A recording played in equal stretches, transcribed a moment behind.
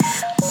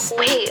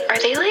Wait, are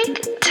they,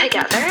 like,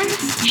 together?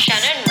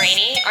 Shanna and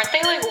Rainey, aren't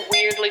they, like,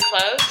 weirdly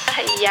close?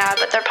 Yeah,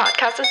 but their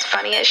podcast is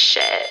funny as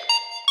shit.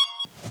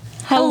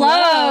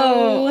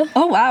 Hello!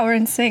 Oh, wow, we're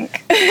in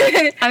sync.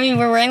 I mean,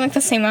 we're wearing, like,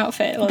 the same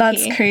outfit.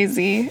 That's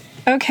crazy.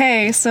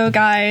 Okay, so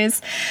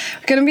guys,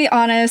 we're gonna be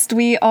honest,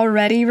 we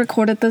already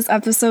recorded this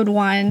episode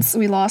once.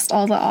 We lost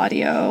all the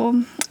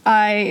audio.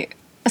 I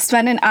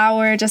spent an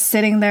hour just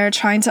sitting there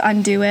trying to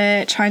undo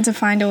it, trying to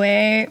find a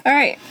way. All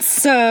right,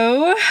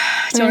 so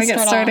do you want to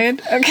get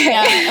started? Okay.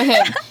 Yeah,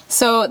 okay.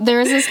 So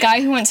there's this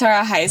guy who went to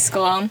our high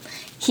school.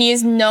 He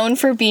is known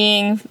for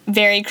being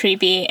very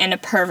creepy and a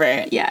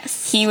pervert.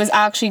 Yes. He was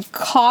actually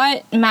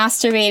caught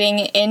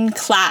masturbating in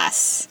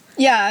class.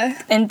 Yeah.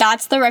 And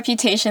that's the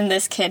reputation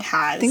this kid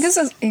has. I think this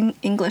was in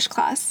English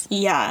class.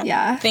 Yeah.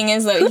 Yeah. Thing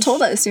is, though, who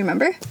told us? Do you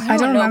remember? I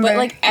don't know, remember. But,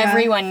 like,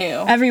 everyone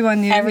knew.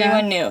 Everyone knew.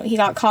 Everyone knew. He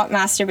got caught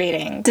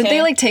masturbating. Did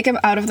they, like, take him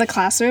out of the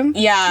classroom?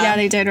 Yeah. Yeah,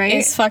 they did, right?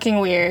 It's fucking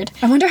weird.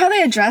 I wonder how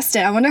they addressed it.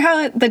 I wonder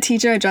how the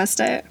teacher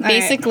addressed it.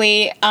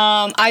 Basically,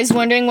 I was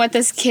wondering what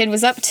this kid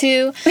was up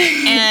to,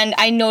 and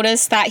I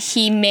noticed that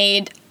he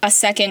made a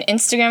second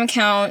Instagram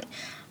account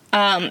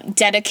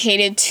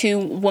dedicated to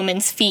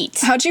women's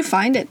feet. How'd you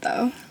find it,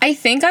 though? I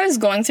think I was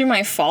going through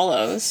my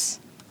follows.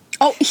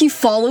 Oh, he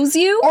follows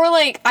you? Or,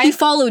 like, he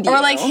followed you.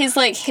 Or, like,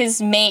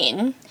 his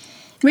main.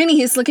 Rainey,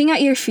 he's looking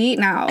at your feet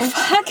now.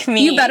 Fuck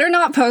me. You better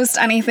not post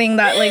anything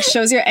that, like,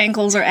 shows your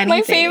ankles or anything.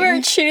 My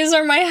favorite shoes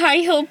are my high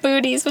heel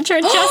booties, which are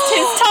just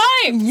his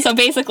type. So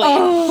basically,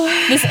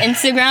 this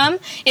Instagram,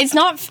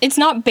 it's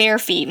not bare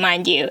feet,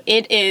 mind you.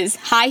 It is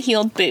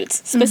high-heeled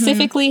boots,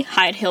 specifically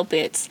high-heel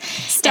boots.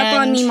 Step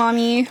on me,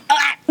 mommy.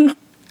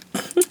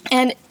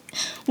 And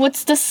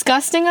what's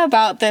disgusting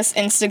about this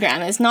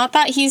Instagram is not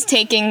that he's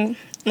taking,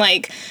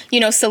 like, you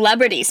know,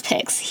 celebrities'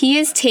 pics.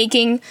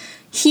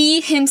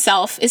 He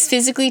himself is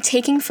physically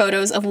taking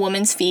photos of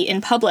women's feet in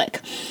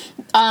public.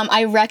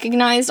 I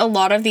recognized a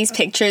lot of these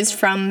pictures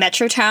from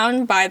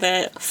Metrotown by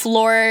the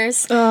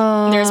floors.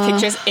 There's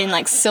pictures in,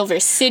 like, Silver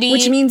City.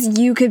 Which means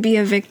you could be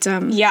a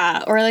victim.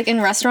 Yeah, or, like,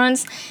 in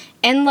restaurants.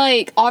 And,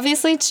 like,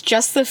 obviously it's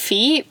just the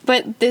feet,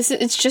 but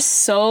it's just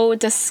so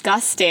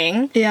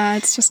disgusting. Yeah,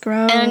 it's just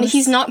gross. And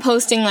he's not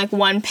posting, like,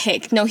 one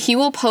pic. No, he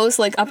will post,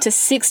 like, up to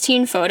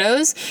 16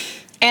 photos.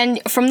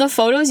 And from the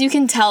photos, you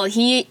can tell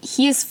he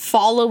is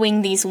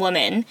following these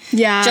women.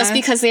 Yeah. Just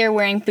because they are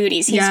wearing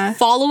booties. He's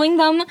following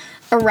them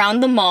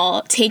around the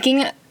mall,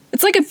 taking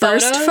It's like a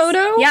burst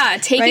photo. Yeah,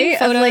 taking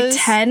photos. Of, like,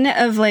 10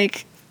 of,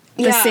 like,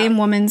 the same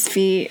woman's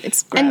feet.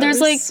 It's gross. And there's,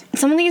 like,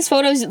 some of these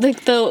photos,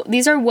 like,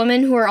 these are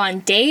women who are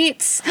on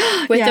dates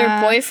with their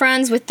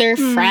boyfriends, with their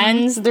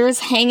friends. They're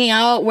just hanging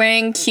out,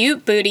 wearing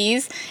cute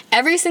booties.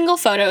 Every single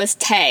photo is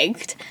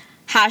tagged.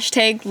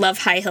 # love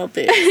high heel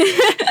boots.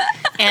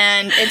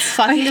 And it's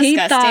fucking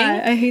disgusting.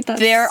 I hate that.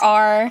 There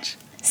are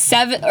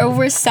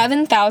over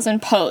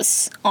 7,000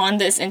 posts on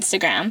this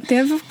Instagram. They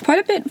have quite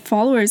a bit of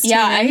followers, too,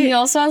 Yeah, right? and he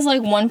also has,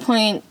 like,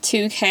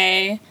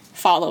 1.2k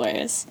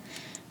followers.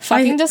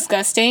 Fucking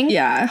disgusting.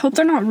 Yeah, I hope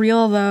they're not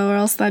real, though, or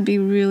else that'd be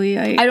really,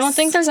 like... I don't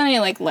think there's any,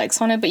 like,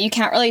 likes on it, but you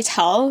can't really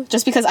tell,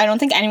 just because I don't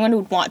think anyone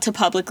would want to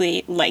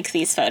publicly like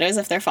these photos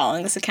if they're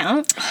following this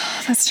account.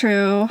 That's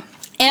true.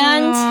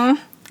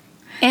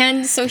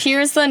 And so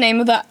here's the name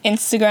of the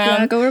Instagram.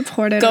 Yeah, go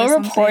report it. Go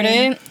report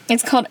it.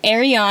 It's called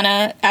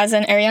Ariana, as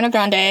in Ariana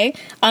Grande,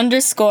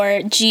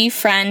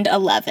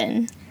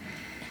 _GFriend11.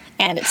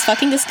 And it's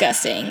fucking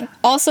disgusting.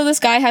 Also,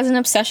 this guy has an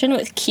obsession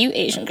with cute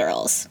Asian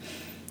girls.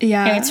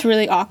 Yeah. And it's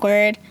really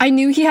awkward. I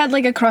knew he had,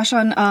 like, a crush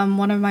on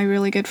one of my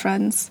really good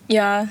friends.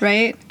 Yeah.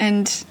 Right?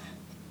 And...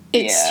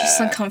 It's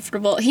just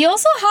uncomfortable. He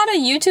also had a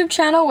YouTube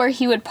channel where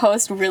he would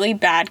post really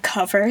bad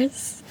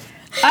covers.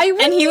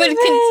 And he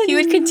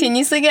would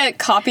continuously get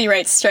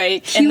copyright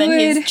strike, and then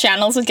his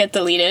channels would get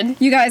deleted.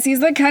 You guys,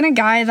 he's the kind of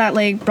guy that,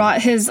 like, brought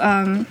his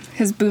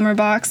boomer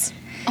box.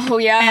 Oh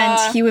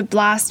yeah. And he would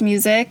blast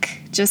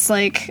music just,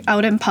 like,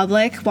 out in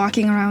public,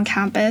 walking around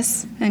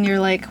campus, and you're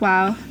like,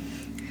 wow.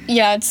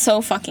 Yeah, it's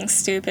so fucking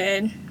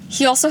stupid.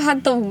 He also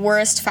had the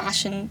worst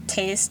fashion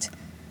taste.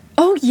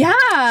 Oh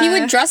yeah. He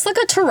would dress like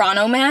a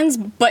Toronto man's,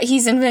 but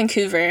he's in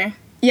Vancouver.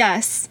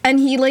 Yes, and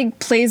he, like,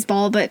 plays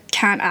ball but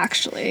can't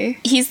actually.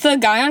 He's the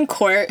guy on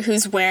court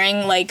who's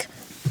wearing, like,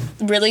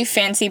 really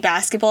fancy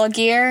basketball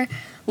gear.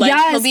 Like,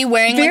 he'll be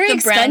wearing, like, the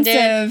branded...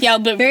 Expensive. Yeah,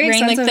 but very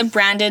wearing, expensive. like, the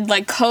branded,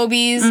 like,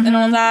 Kobe's and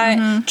all that.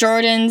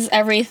 Jordans,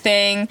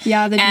 everything.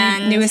 Yeah, the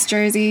newest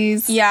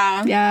jerseys.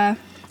 Yeah. Yeah.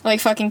 Like,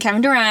 fucking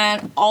Kevin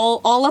Durant,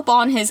 all up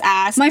on his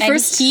ass.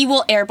 He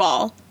will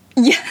airball.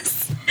 Yes.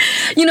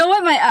 You know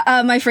what?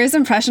 My first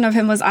impression of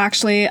him was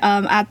actually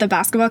at the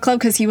basketball club,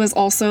 because he was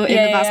also in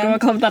the basketball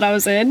club that I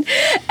was in.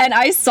 And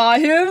I saw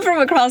him from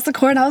across the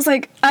court, and I was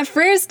like, at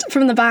first,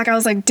 from the back, I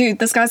was like, dude,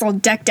 this guy's all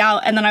decked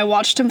out. And then I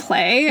watched him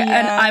play,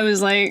 and I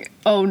was like,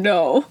 oh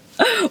no.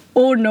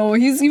 Oh no,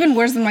 he's even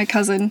worse than my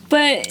cousin.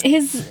 But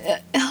his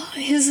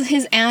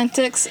his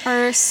antics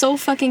are so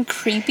fucking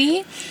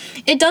creepy.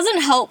 It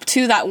doesn't help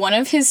too that one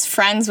of his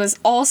friends was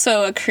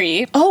also a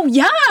creep. Oh,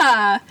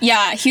 yeah.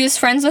 Yeah, he was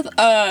friends with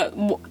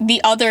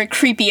the other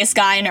creepiest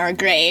guy in our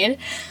grade.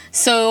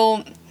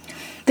 So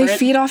They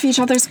feed off each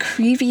other's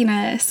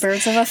creepiness.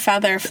 birds of a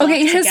feather flock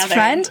Okay,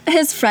 together.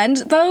 his friend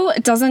though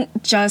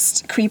doesn't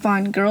just creep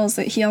on girls.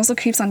 He also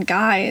creeps on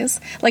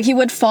guys. Like he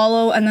would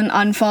follow and then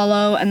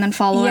unfollow and then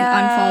follow and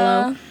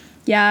unfollow.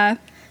 Yeah.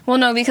 Well,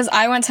 no, because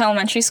I went to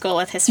elementary school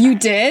with his friend. You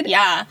did?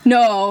 Yeah.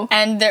 No.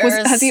 And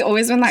has he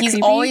always been that he's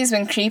creepy? always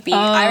been creepy.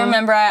 I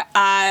remember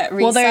at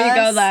recess. Well, there you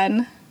go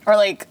then. Or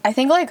I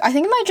think it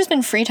might have just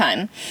been free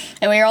time,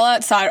 and we were all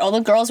outside. All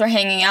the girls were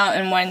hanging out,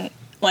 and when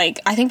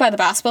I think by the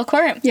basketball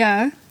court.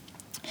 Yeah.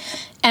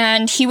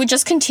 And he would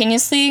just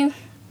continuously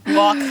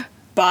walk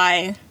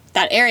by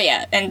that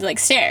area and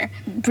stare.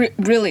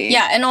 Really?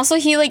 Yeah, and also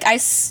he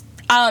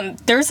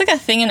there was a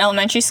thing in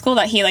elementary school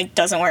that he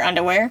doesn't wear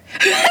underwear.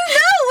 No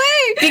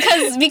way.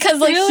 because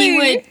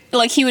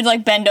Really? he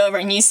would bend over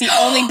and you see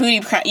only booty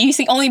crack. You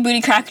see only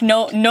booty crack.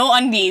 No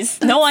undies.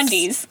 No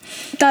undies.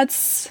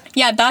 That's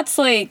Yeah, that's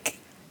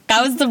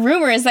that was the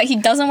rumor, is that he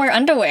doesn't wear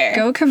underwear.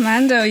 go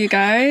commando, you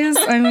guys.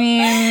 I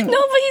mean, No,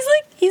 but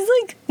he's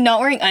not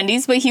wearing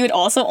undies, but he would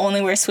also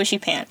only wear swishy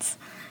pants.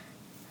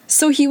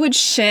 so he would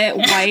shit,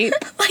 wipe,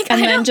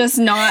 and then just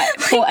not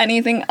pull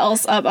anything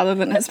else up other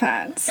than his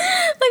pants.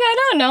 I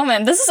don't know,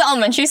 man. This is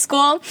elementary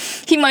school.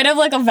 He might have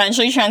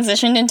eventually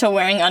transitioned into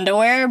wearing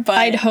underwear, but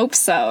I'd hope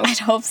so. I'd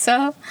hope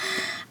so.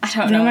 I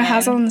don't know. Rumor Man.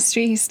 has it on the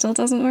street he still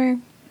doesn't wear.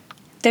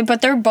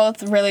 But they're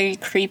both really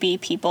creepy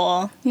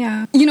people.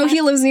 Yeah. You know, he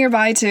lives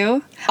nearby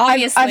too.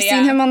 Obviously, I've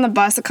seen him on the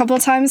bus a couple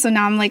of times, so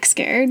now I'm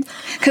scared.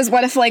 Because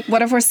what if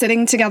we're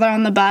sitting together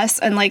on the bus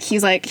and he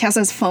has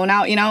his phone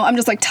out, you know? I'm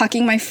just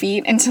tucking my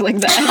feet into the edge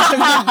of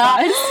the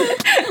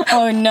bus.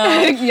 Oh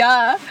no.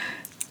 Yeah.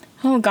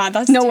 Oh god,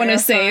 that's No one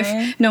is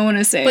terrifying. safe. No one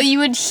is safe. But you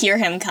would hear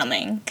him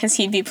coming because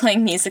he'd be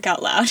playing music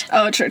out loud.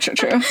 Oh, true.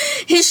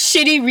 His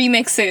shitty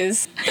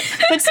remixes.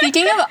 But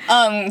speaking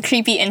of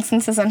creepy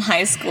instances in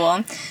high school,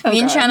 me and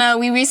God. Shanna,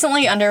 we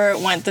recently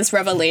underwent this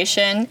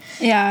revelation.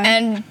 Yeah.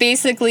 And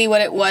basically what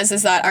it was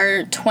is that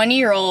our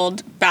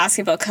 20-year-old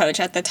basketball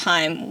coach at the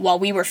time, while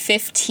we were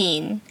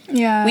 15,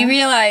 Yeah. we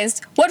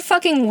realized, what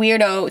fucking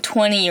weirdo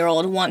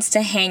 20-year-old wants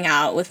to hang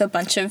out with a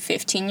bunch of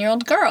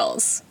 15-year-old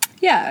girls?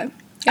 Yeah.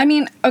 I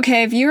mean,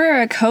 okay, if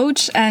you're a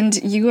coach and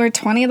you are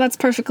 20, that's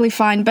perfectly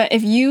fine. But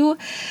if you,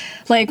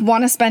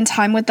 want to spend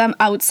time with them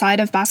outside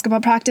of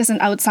basketball practice and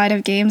outside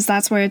of games,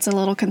 that's where it's a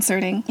little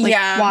concerning.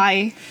 Yeah.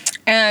 Why?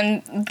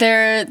 And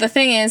the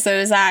thing is, though,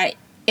 is that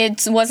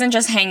it wasn't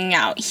just hanging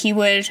out. He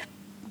would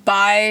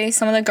buy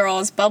some of the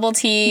girls bubble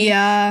tea,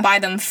 Yeah. buy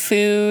them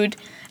food,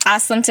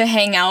 ask them to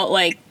hang out,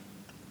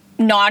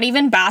 not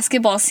even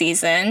basketball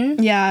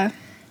season. Yeah.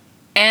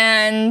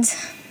 And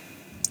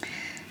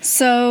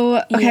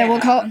So, okay, Yeah. we're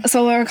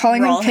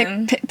calling Roll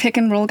him him. Pick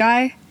and Roll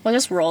Guy. we'll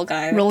just roll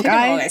guy. Roll Pick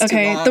and Guy? guy's too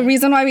Okay. long. The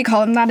reason why we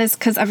call him that is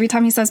because every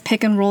time he says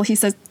pick and roll, he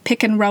says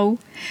pick and roll.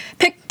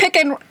 Pick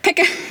and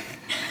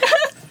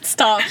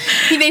Stop.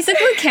 He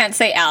basically can't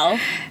say L.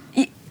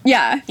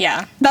 Yeah.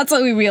 Yeah. That's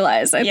what we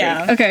realized, I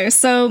Yeah. think. Okay,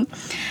 so,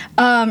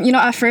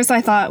 at first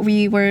I thought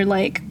we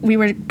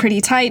were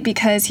pretty tight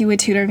because he would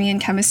tutor me in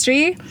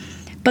chemistry.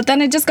 But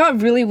then it just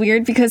got really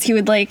weird because he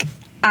would,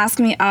 ask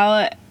me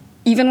out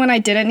even when I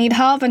didn't need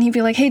help, and he'd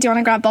be like, hey, do you want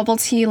to grab bubble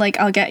tea?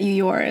 I'll get you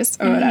yours,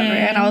 or whatever.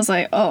 And I was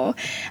like, oh.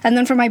 And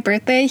then for my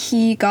birthday,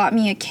 he got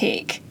me a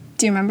cake.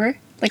 Do you remember?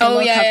 A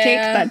little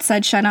cupcake that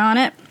said Shenna on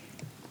it.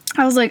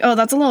 I was like, oh,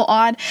 that's a little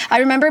odd. I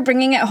remember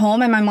bringing it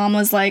home and my mom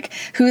was like,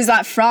 who's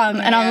that from?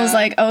 And I was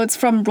like, oh, it's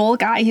from Roll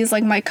Guy. He's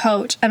my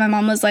coach. And my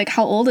mom was like,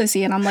 how old is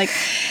he? And I'm like,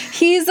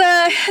 he's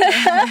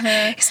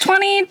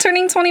 20,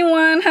 turning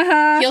 21.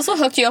 Haha. He also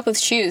hooked you up with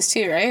shoes,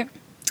 too, right?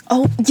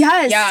 Oh,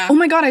 yes. Yeah. Oh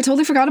my God, I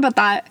totally forgot about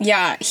that.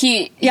 Yeah,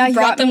 he he brought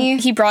got them. me-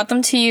 He brought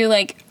them to you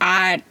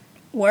at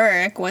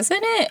work,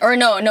 wasn't it? Or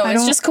no, it's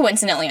don't- just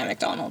coincidentally at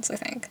McDonald's. I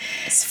think.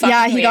 It's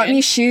Yeah, fucking he got weird.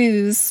 me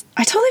shoes.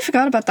 I totally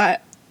forgot about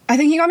that. I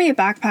think he got me a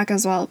backpack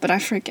as well, but I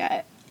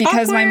forget.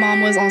 Because my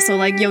mom was also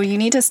like, yo, you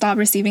need to stop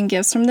receiving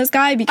gifts from this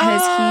guy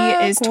because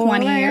he is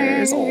 20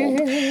 years old.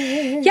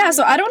 Yeah,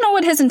 so I don't know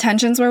what his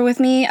intentions were with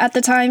me at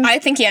the time. I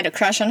think he had a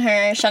crush on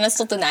her. Shanna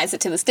still denies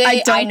it to this day. I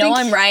don't I know think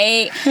I'm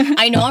right.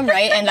 I know I'm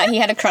right, and that he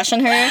had a crush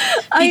on her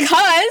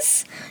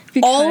because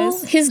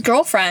all his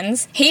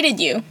girlfriends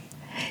hated you.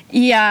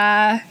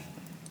 Yeah.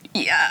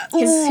 Yeah.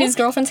 His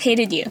girlfriends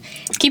hated you.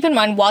 Keep in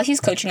mind, while he's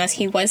coaching us,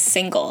 he was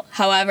single.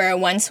 However,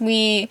 once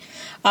we,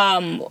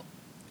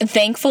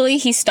 thankfully,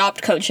 he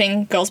stopped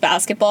coaching girls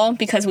basketball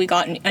because we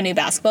got a new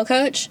basketball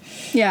coach.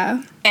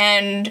 Yeah.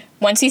 And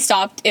once he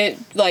stopped, it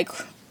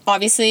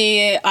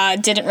obviously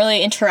didn't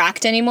really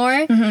interact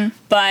anymore.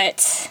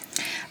 But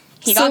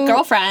he got So-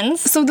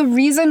 girlfriends. So the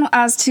reason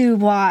as to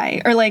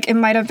why, or it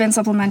might have been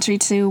supplementary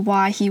to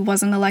why he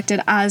wasn't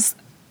elected as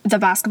the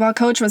basketball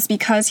coach was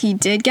because he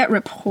did get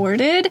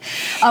reported.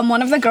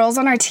 One of the girls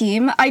on our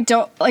team,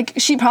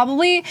 she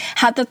probably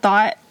had the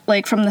thought,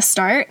 like from the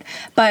start,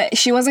 but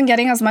she wasn't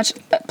getting as much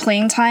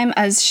playing time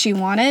as she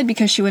wanted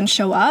because she wouldn't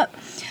show up.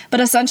 But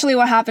essentially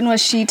what happened was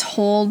she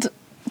told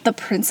the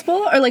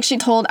principal, or like she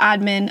told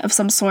admin of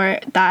some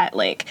sort, that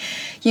like,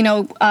 you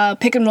know,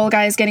 pick and roll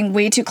guy is getting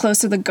way too close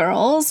to the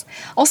girls.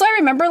 Also, I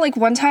remember like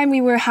one time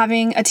we were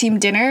having a team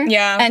dinner,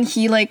 and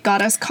he like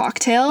got us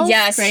cocktails.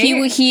 Yes, right?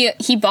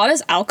 he bought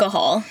us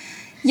alcohol.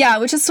 Yeah,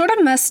 which is sort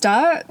of messed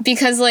up.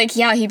 Because like,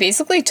 yeah, he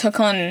basically took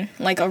on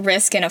like a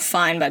risk and a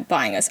fine by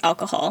buying us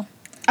alcohol.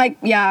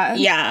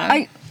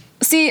 I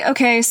see,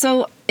 okay,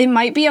 so it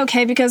might be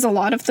okay because a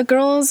lot of the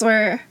girls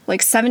were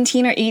like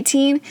 17 or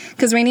 18,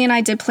 because Rainy and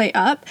I did play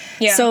up.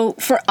 Yeah. So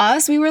for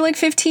us, we were like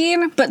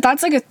 15, but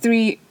that's like a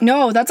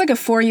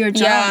 4-year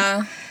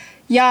jump.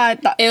 Yeah.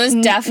 It was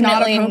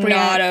definitely appropriate.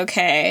 not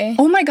okay.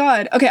 Oh my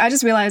god. Okay, I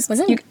just realized.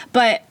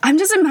 But I'm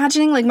just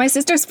imagining, like, my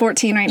sister's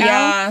 14 right now.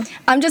 Yeah.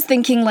 I'm just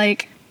thinking,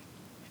 like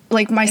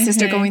my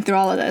sister going through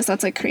all of this.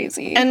 That's, like,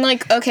 crazy. And,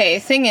 like, okay,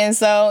 thing is,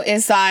 though,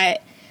 is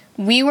that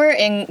we were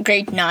in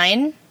grade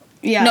 9.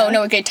 Yeah.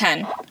 No, grade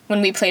 10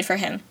 when we played for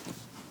him.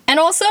 And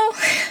also,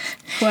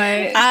 what?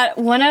 at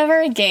one of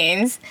our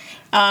games,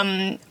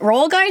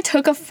 Roll Guy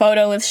took a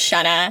photo with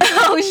Shana.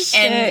 Oh,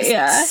 shit, and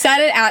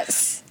set it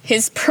as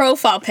his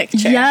profile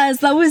picture. Yes,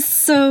 that was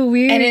so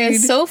weird. And it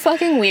was so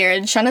fucking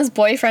weird. Shana's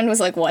boyfriend was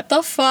like, what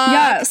the fuck?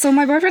 Yeah, so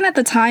my boyfriend at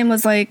the time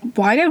was like,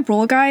 why did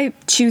Roll Guy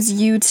choose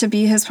you to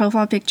be his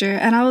profile picture?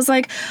 And I was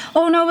like,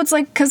 oh no, it's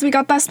like, because we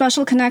got that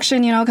special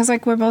connection, you know, because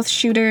like we're both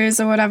shooters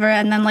or whatever.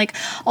 And then like,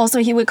 also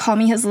he would call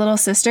me his little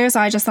sister,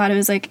 so I just thought it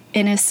was like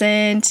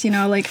innocent, you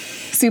know, like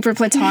super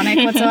platonic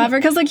whatsoever.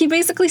 Because like he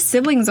basically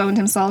sibling zoned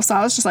himself, so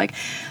I was just like,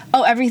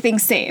 oh,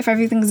 everything's safe,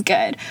 everything's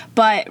good.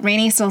 But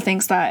Rainy still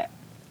thinks that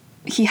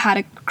he had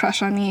a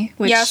crush on me,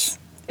 which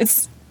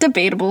it's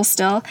debatable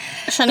still.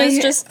 Shana's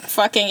just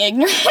fucking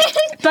ignorant.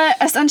 But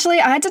essentially,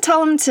 I had to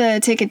tell him to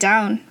take it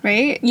down,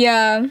 right?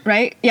 Yeah.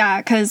 Right? Yeah,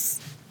 because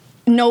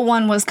no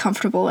one was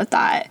comfortable with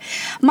that.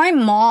 My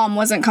mom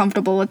wasn't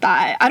comfortable with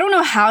that. I don't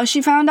know how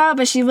she found out,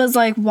 but she was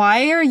like,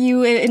 why are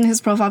you in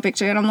his profile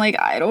picture? And I'm like,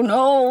 I don't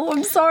know.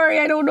 I'm sorry,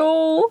 I don't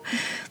know.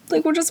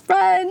 Like, we're just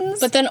friends.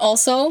 But then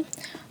also,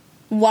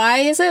 why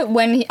is it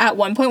at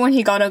one point when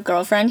he got a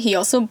girlfriend, he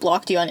also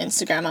blocked you on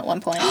Instagram at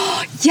one point?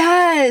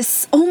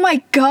 Yes! Oh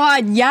my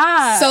god,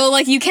 yeah! So,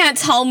 like, you can't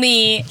tell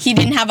me he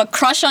didn't have a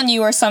crush on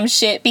you or some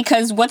shit,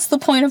 because what's the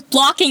point of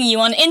blocking you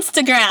on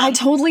Instagram? I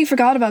totally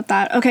forgot about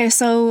that. Okay,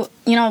 so,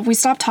 you know, we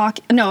stopped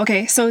talking. No,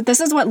 okay, so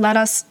this is what led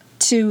us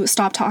to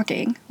stop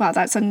talking. Wow,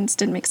 that sentence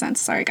didn't make sense.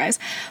 Sorry, guys.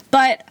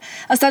 But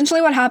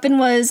essentially what happened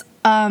was,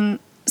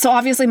 so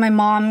obviously my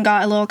mom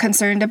got a little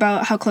concerned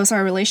about how close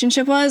our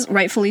relationship was,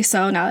 rightfully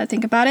so now that I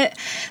think about it.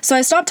 So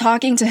I stopped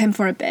talking to him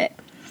for a bit.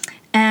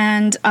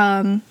 And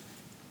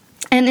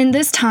in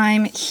this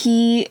time,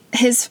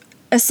 his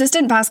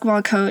assistant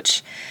basketball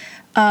coach,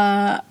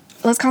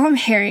 let's call him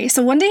Harry.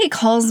 So one day he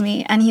calls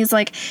me and he's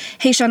like,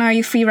 hey, Shana, are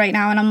you free right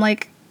now? And I'm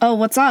like, oh,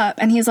 what's up?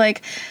 And he's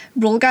like,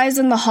 Roll Guy's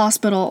in the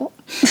hospital.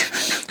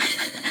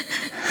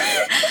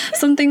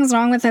 Something's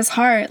wrong with his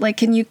heart. Like,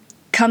 can you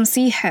come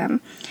see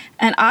him?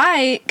 And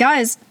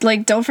guys,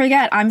 like, don't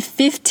forget, I'm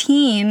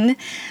 15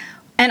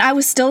 and I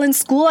was still in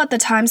school at the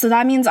time. So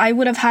that means I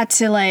would have had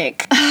to,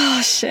 like,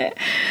 oh, shit.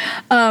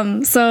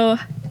 So,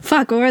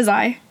 fuck, where was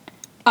I?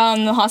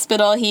 The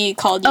hospital, he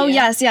called you. Oh,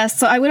 yes.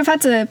 So I would have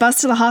had to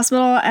bus to the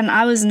hospital and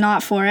I was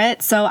not for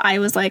it. So I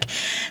was like,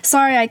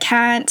 sorry, I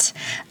can't.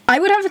 I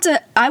would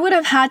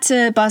have had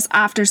to bus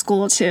after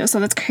school too. So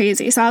that's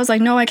crazy. So I was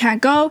like, no, I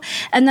can't go.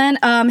 And then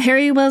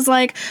Harry was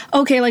like,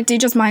 okay, like, do you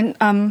just mind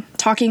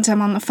talking to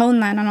him on the phone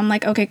then? And I'm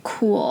like, okay,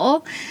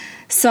 cool.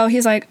 So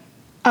he's like,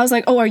 I was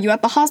like, oh, are you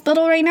at the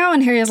hospital right now?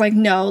 And Harry was like,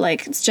 no,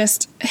 like, it's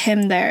just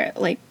him there.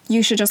 Like,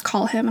 you should just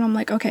call him. And I'm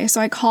like, okay.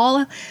 So I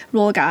call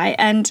Roll Guy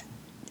and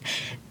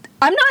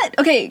I'm not,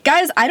 okay,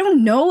 guys, I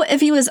don't know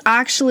if he was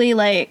actually,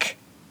 like,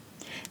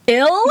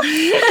 ill,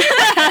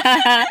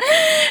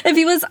 if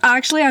he was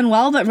actually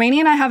unwell, but Rainy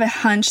and I have a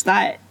hunch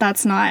that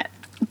that's not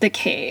the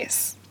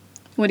case.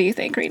 What do you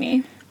think,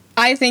 Rainy?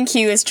 I think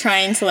he was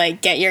trying to,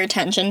 like, get your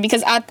attention,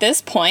 because at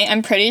this point,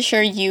 I'm pretty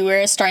sure you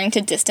were starting to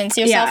distance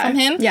yourself from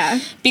him. Yeah.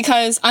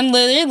 Because I'm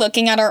literally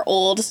looking at our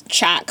old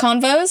chat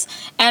convos,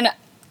 and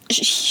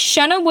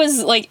Shanna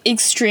was, like,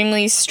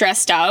 extremely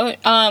stressed out.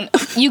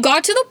 You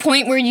got to the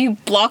point where you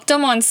blocked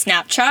him on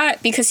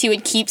Snapchat because he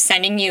would keep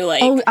sending you,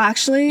 like... Oh,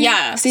 actually?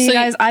 Yeah. See, so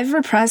guys, I've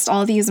repressed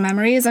all these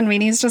memories, and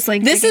Rainy's just,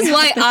 like... This is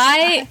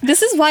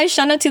why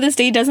Shanna to this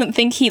day doesn't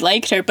think he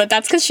liked her, but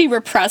that's because she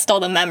repressed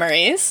all the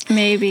memories.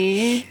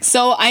 Maybe.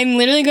 So I'm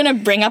literally gonna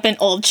bring up an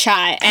old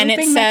chat, and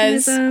it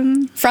says...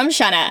 From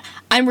Shanna,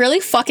 I'm really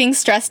fucking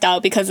stressed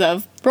out because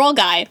of Roll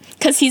Guy,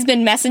 because he's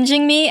been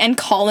messaging me and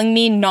calling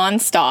me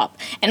nonstop.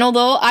 And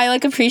although I,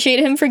 like, appreciate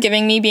him for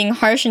giving me being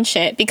harsh and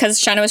shit, because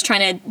Shanna was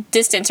trying to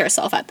distance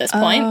herself at this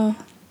point.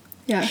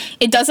 Yeah.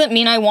 It doesn't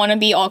mean I want to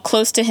be all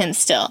close to him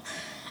still.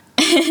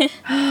 So yeah.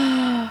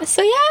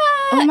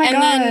 Oh my and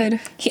god.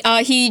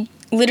 Then he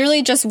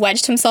literally just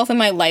wedged himself in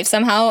my life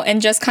somehow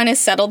and just kind of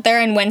settled there,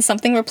 and when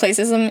something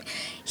replaces him,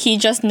 he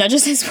just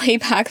nudges his way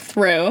back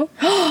through.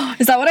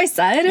 Is that what I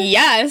said?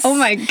 Yes. Oh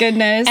my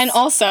goodness. And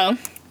also,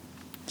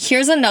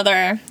 here's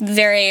another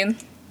very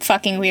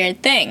fucking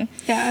weird thing.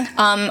 Yeah.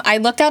 I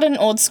looked at an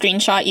old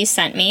screenshot you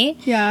sent me.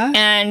 Yeah.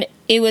 And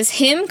it was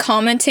him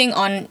commenting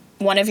on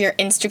one of your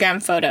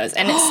Instagram photos,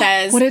 and it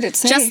says, what did it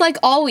say? Just like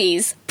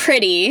always,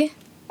 pretty.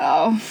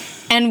 Oh.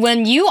 And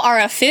when you are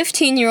a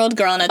 15-year-old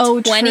girl and a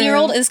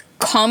 20-year-old is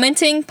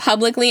commenting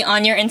publicly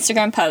on your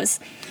Instagram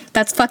post,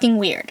 that's fucking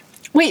weird.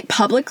 Wait,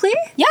 publicly?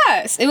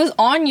 Yes, it was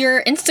on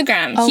your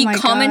Instagram. Oh he my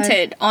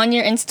commented on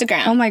your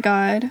Instagram. Oh my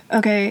god.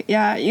 Okay,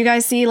 yeah. You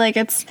guys see, like,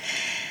 it's...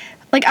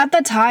 Like, at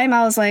the time,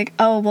 I was like,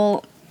 oh,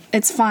 well,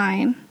 it's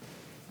fine.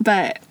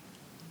 But,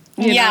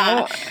 you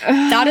know.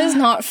 That is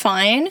not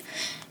fine.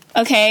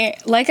 Okay,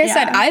 like I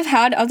said, I've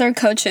had other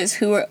coaches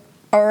who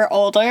are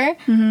older,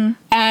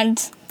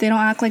 and they don't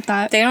act like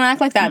that. they don't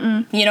act like that.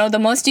 You know, the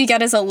most you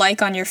get is a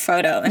like on your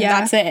photo, and Yeah.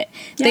 that's it.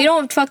 Yeah. They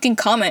don't fucking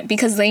comment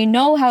because they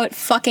know how it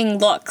fucking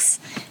looks.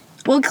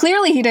 Well,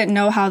 clearly he didn't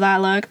know how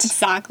that looked.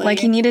 Exactly. Like,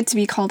 he needed to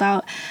be called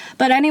out.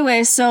 But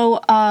anyway,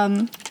 so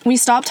we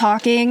stopped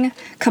talking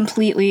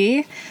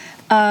completely.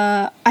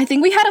 I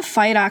think we had a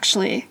fight,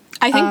 actually.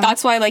 I think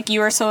that's why, like, you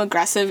were so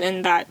aggressive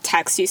in that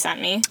text you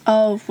sent me.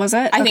 Oh, was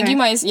it? I think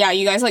Okay.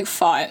 you guys, like,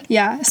 fought.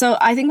 Yeah, so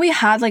I think we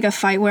had, like, a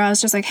fight where I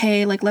was just like,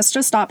 hey, like, let's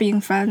just stop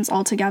being friends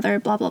altogether,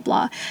 blah, blah,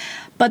 blah.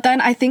 But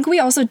then I think we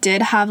also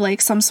did have,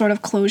 like, some sort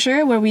of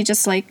closure where we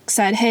just, like,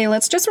 said, hey,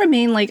 let's just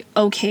remain, like,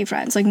 okay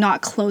friends, like,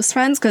 not close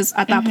friends, because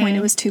at that point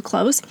it was too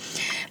close.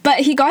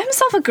 But he got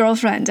himself a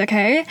girlfriend,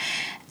 okay?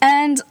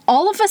 And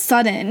all of a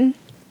sudden,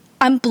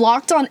 I'm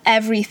blocked on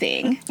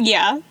everything.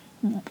 Yeah.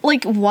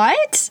 Like,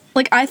 what?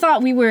 Like, I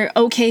thought we were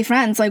okay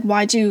friends. Like,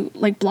 why'd you,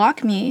 like,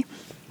 block me?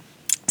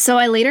 So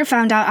I later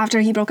found out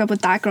after he broke up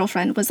with that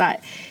girlfriend was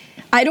that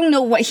I don't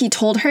know what he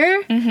told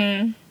her,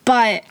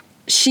 but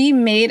she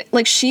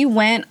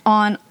went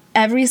on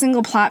every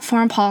single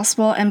platform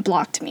possible and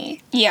blocked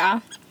me.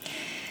 Yeah.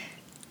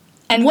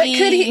 And What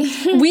could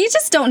he... We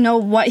just don't know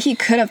what he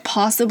could have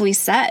possibly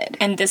said.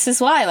 And this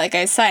is why, like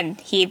I said,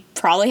 he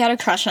probably had a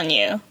crush on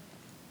you.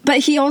 But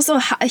he also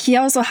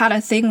had a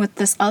thing with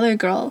this other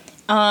girl.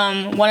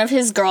 One of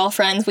his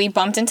girlfriends, we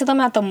bumped into them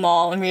at the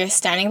mall and we were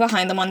standing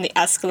behind them on the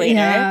escalator.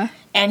 Yeah.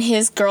 And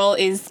his girl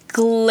is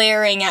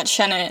glaring at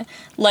Shenna,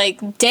 like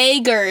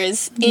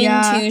daggers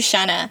Yeah. into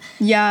Shenna.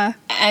 Yeah.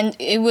 And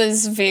it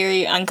was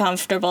very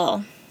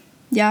uncomfortable.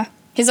 Yeah.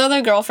 His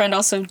other girlfriend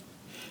also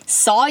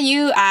saw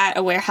you at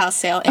a warehouse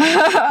sale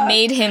and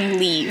made him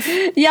leave.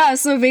 Yeah,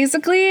 so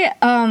basically,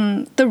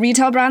 the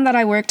retail brand that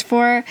I worked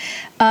for,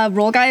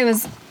 Roll Guy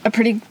was a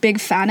pretty big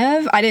fan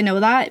of. I didn't know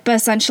that, but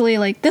essentially,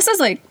 like, this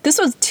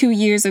was 2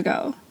 years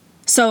ago.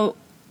 So,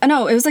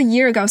 no, it was a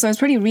year ago, so it was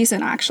pretty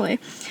recent, actually.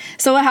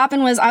 So what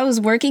happened was I was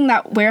working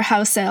that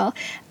warehouse sale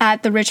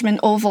at the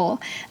Richmond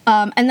Oval,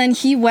 and then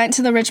he went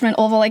to the Richmond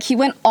Oval, like, he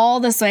went all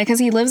this way, because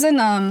he lives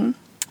in,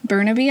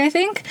 Burnaby, I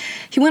think.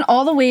 He went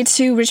all the way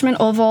to Richmond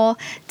Oval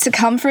to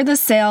come for the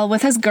sale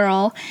with his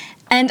girl,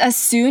 and as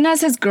soon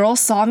as his girl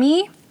saw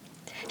me,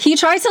 he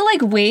tried to,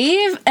 like,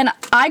 wave, and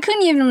I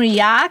couldn't even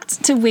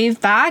react to wave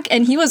back,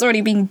 and he was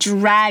already being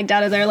dragged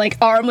out of there, like,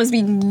 arm was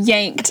being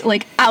yanked,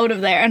 like, out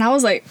of there, and I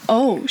was like,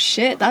 oh,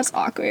 shit, that's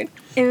awkward.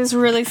 It was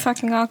really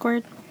fucking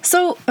awkward.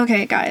 So,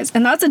 okay, guys,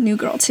 and that's a new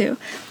girl, too.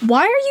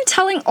 Why are you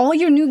telling all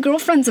your new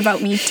girlfriends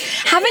about me?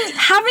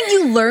 Haven't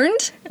you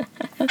learned?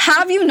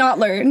 Have you not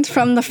learned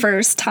from the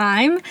first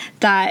time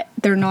that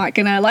they're not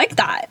gonna like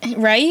that?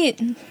 Right?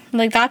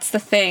 Like, that's the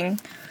thing.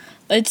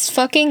 It's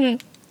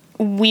fucking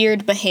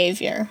weird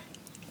behavior.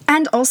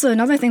 And also,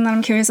 another thing that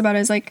I'm curious about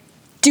is, like,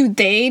 do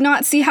they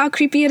not see how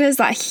creepy it is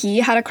that he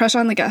had a crush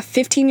on, like, a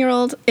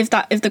 15-year-old, if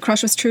the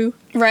crush was true?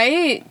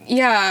 Right?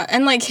 Yeah.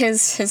 And, like,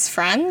 his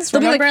friends.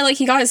 They'll be Remember, like- like,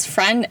 he got his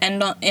friend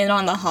in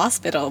on the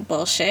hospital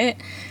bullshit.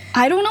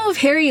 I don't know if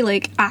Harry,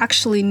 like,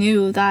 actually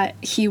knew that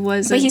he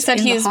was But he said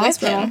in he the was with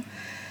hospital. him.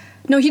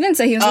 No, he didn't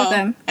say he was Oh, with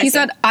him. I He see.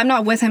 said, I'm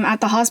not with him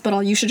at the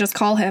hospital. You should just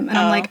call him. And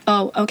I'm Oh. like,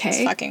 oh, okay.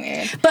 It's fucking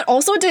weird. But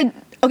also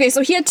okay,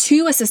 so he had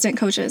 2 assistant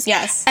coaches.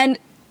 Yes. And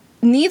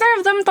neither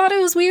of them thought it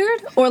was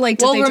weird? Or, like,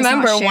 did Well, they just not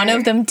remember, one share?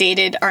 of them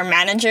dated our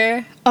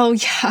manager, Oh,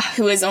 yeah.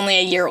 who is only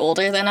a year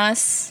older than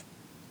us.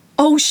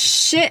 Oh,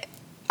 shit.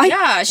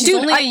 Yeah, she's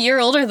only a year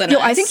older than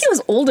us. I think he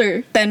was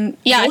older than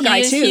Yeah, Roll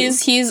Guy, too.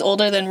 he's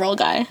older than Roll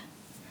Guy.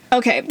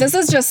 Okay, this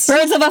is just...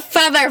 Birds of a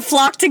feather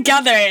flock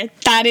together.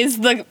 That is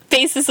the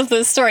basis of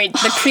the story.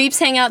 The creeps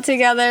hang out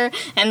together,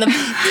 and the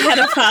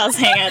pedophiles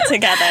hang out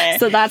together.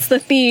 So that's the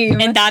theme.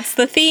 And that's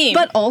the theme.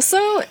 But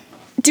also,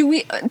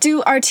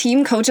 do our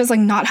team coaches, like,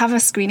 not have a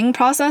screening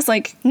process?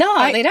 Like,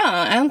 no, they don't.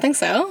 I don't think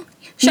so.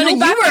 Shanna, you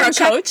were a background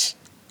check. coach.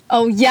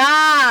 Oh,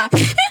 yeah.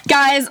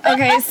 Guys,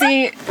 okay,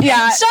 see,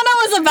 yeah. Shanna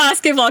was a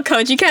basketball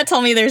coach. You can't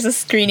tell me there's a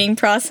screening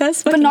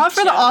process. But not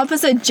for the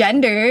opposite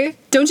gender.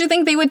 Don't you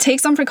think they would take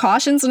some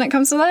precautions when it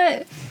comes to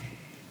that?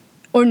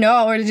 Or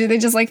no? Or do they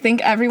just, like,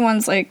 think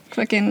everyone's, like,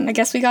 fucking... I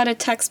guess we gotta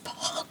text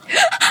Paul.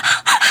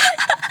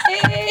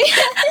 Hey,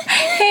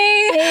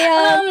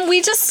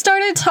 we just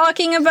started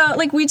talking about,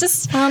 like,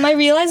 I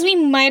realized we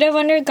might have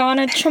undergone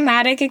a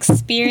traumatic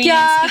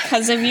experience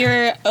because of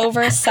your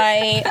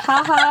oversight.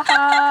 Ha ha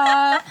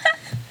ha.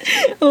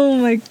 Oh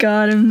my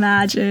god,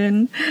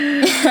 imagine.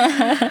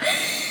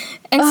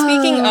 And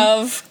speaking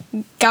of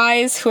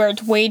guys who are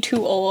way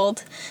too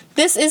old,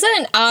 this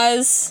isn't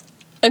as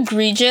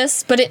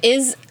egregious, but it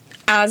is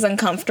as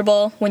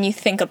uncomfortable when you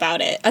think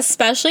about it,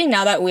 especially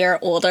now that we are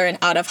older and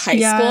out of high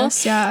school.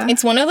 Yeah.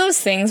 It's one of those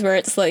things where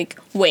it's like,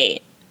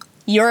 wait,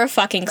 you're a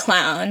fucking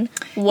clown.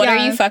 What are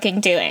you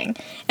fucking doing?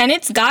 And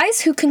it's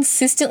guys who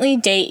consistently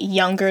date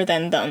younger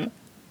than them,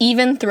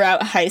 even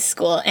throughout high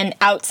school and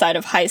outside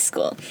of high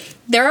school.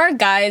 There are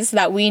guys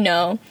that we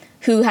know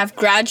who have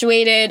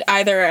graduated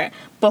either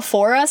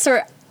before us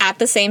or at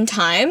the same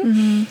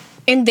time,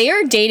 and they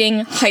are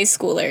dating high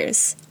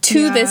schoolers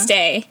to this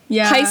day.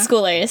 Yeah. High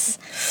schoolers.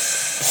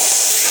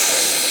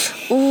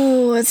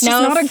 Ooh, it's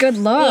just not a good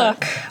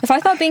look. If I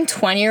thought being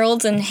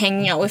 20-year-olds and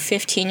hanging out with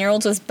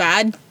 15-year-olds was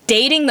bad,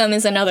 dating them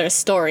is another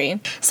story.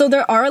 So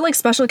there are, like,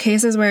 special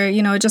cases where,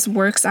 you know, it just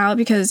works out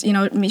because, you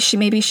know,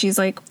 she's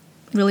like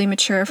really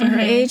mature for her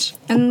age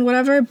and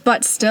whatever,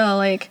 but still,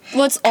 like,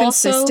 what's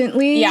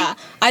consistently also,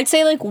 I'd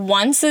say, like,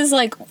 once is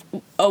like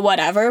a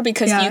whatever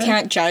because you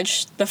can't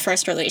judge the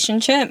first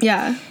relationship.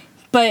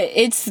 But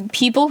it's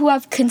people who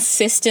have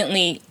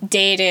consistently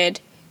dated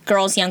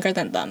girls younger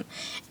than them.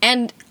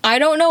 And I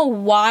don't know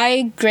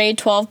why grade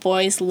 12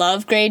 boys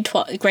love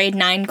grade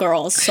 9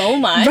 girls so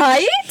much.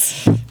 Right?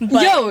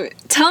 But, yo,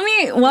 tell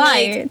me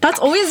why. Like, that's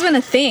always been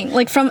a thing.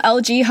 Like, from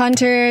LG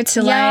Hunter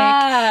to,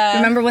 like,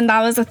 remember when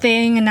that was a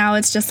thing, and now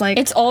it's just, like...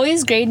 It's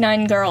always grade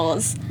 9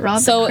 girls.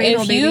 So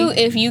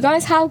if you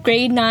guys have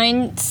grade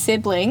 9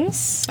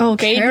 siblings,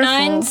 grade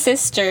 9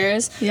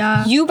 sisters,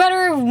 you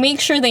better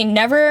make sure they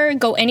never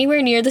go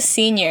anywhere near the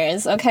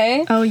seniors,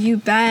 okay? Oh, you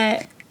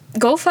bet.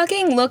 Go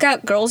fucking look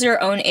at girls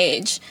your own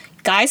age.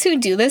 Guys who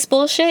do this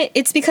bullshit,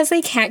 it's because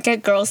they can't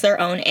get girls their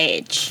own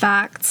age.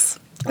 Facts.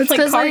 It's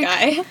like car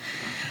guy.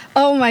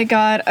 Oh my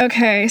god.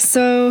 Okay,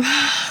 so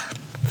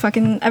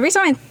fucking every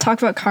time I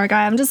talk about car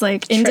guy, I'm just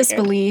like in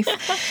disbelief.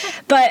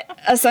 But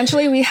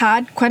essentially we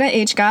had quite an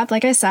age gap,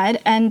 like I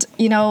said, and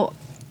you know,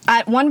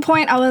 at one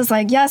point I was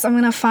like, yes, I'm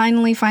gonna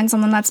finally find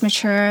someone that's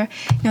mature,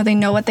 you know, they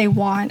know what they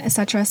want,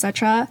 etc.,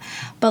 etc.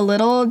 But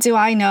little do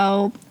I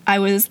know, I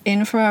was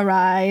in for a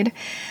ride.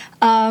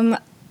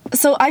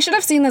 So I should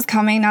have seen this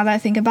coming now that I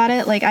think about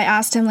it. Like, I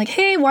asked him, like,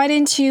 hey, why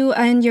didn't you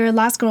end your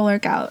last girl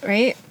workout,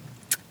 right?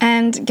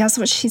 And guess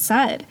what she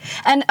said?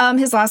 And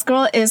his last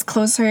girl is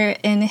closer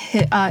in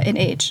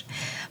age.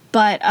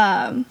 But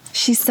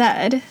she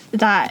said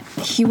that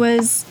he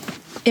was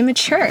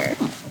immature.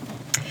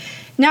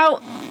 Now,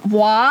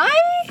 why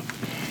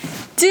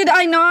did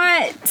I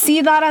not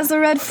see that as a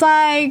red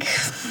flag?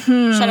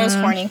 Shadow's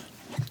horny.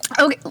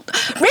 Okay,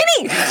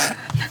 Rainy!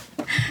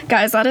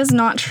 Guys, that is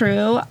not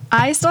true.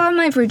 I still have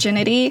my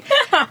virginity.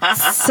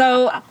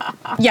 So,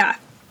 yeah.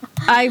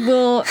 I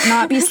will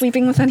not be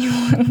sleeping with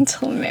anyone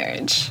until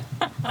marriage.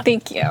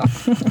 Thank you.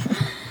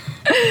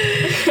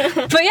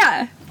 But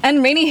yeah,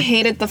 and Rainy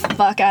hated the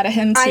fuck out of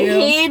him too. I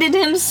hated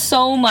him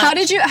so much. How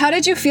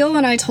did you feel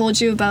when I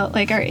told you about,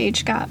 like, our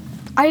age gap?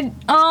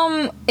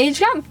 Age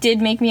gap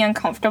did make me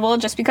uncomfortable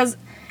just because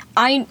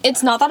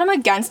it's not that I'm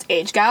against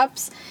age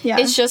gaps. Yeah.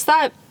 It's just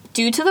that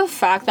due to the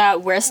fact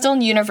that we're still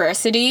in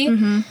university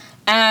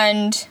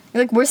and,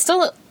 like, we're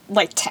still,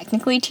 like,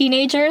 technically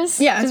teenagers.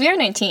 Yeah. Because we are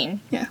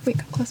 19. Yeah, wait,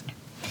 come closer.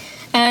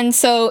 And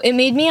so it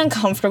made me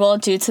uncomfortable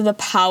due to the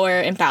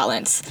power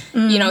imbalance.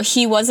 You know,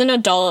 he was an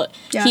adult.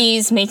 Yeah.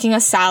 He's making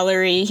a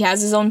salary. He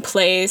has his own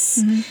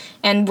place.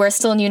 And we're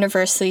still in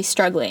university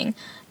struggling.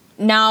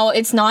 Now,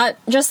 it's not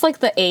just, like,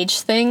 the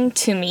age thing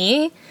to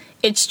me.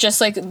 It's just,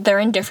 like, they're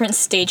in different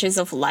stages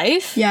of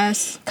life.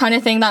 Yes. Kind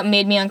of thing that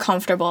made me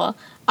uncomfortable.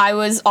 I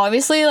was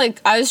obviously,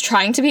 like, I was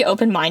trying to be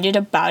open-minded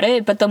about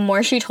it, but the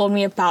more she told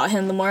me about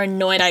him, the more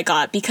annoyed I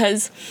got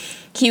because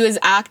he was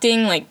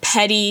acting, like,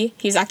 petty.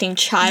 He was acting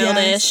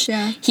childish. Yes,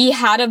 yeah. He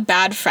had a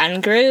bad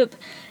friend group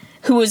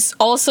who was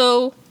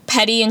also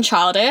petty and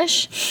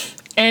childish,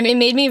 and it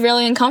made me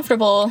really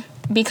uncomfortable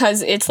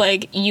because it's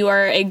like you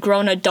are a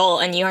grown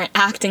adult and you aren't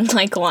acting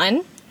like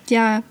one.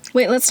 Yeah.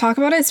 Wait, let's talk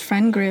about his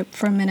friend group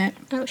for a minute.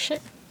 Oh,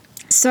 shit.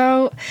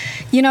 So,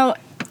 you know,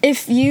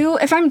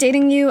 if I'm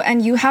dating you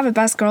and you have a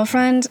best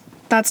girlfriend,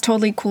 that's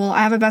totally cool.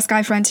 I have a best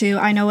guy friend too.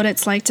 I know what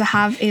it's like to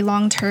have a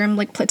long-term,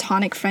 like,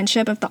 platonic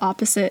friendship of the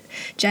opposite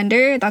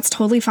gender. That's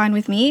totally fine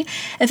with me.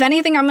 If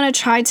anything, I'm gonna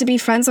try to be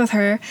friends with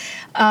her,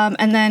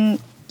 and then,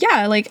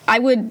 yeah, like, I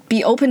would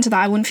be open to that.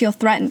 I wouldn't feel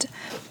threatened.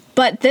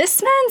 But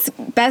this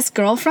man's best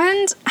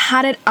girlfriend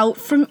had it out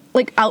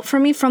for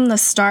me from the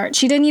start.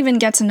 She didn't even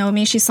get to know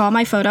me. She saw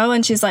my photo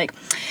and she's like,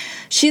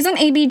 she's an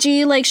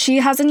ABG, like, she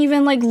hasn't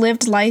even, like,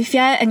 lived life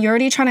yet, and you're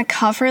already trying to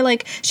cuff her.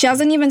 Like, she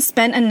hasn't even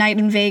spent a night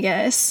in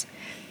Vegas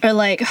or,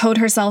 like, hoed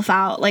herself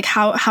out. Like,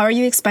 how are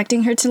you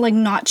expecting her to, like,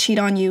 not cheat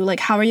on you? Like,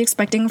 how are you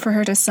expecting for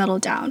her to settle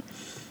down?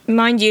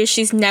 Mind you,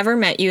 she's never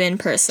met you in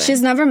person.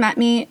 She's never met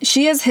me.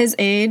 She is his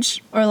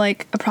age, or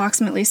like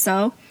approximately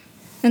so.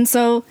 And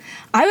so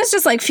I was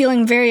just like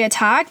feeling very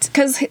attacked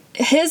because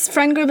his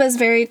friend group is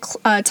very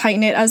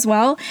tight-knit as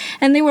well.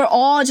 And they were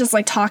all just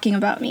like talking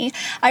about me.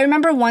 I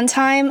remember one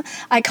time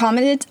I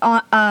commented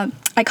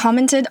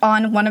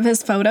on one of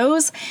his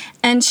photos,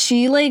 and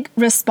she like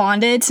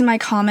responded to my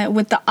comment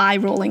with the eye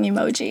rolling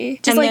emoji.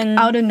 Just like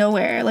out of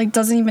nowhere, like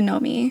doesn't even know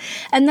me.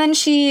 And then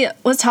she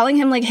was telling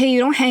him like, hey,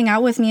 you don't hang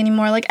out with me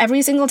anymore. Like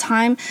every single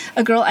time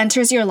a girl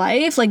enters your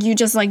life, like you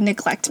just like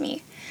neglect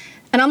me.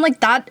 And I'm like,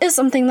 that is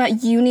something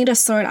that you need to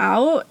sort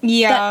out.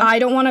 Yeah. That I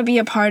don't want to be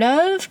a part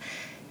of,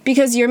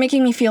 because you're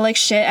making me feel like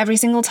shit every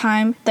single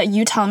time that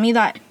you tell me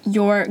that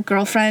your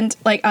girlfriend,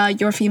 like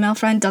your female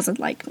friend, doesn't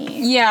like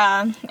me.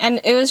 Yeah. And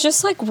it was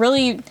just like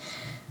really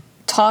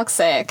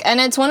toxic.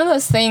 And it's one of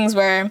those things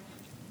where,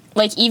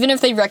 like, even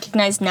if they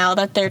recognize now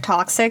that they're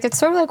toxic, it's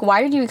sort of like,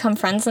 why did you become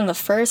friends in the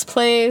first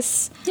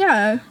place?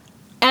 Yeah.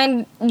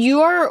 And you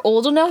are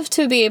old enough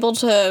to be able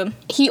to...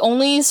 He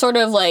only sort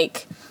of,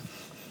 like...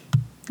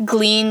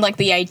 gleaned like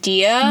the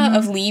idea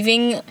of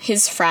leaving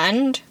his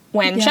friend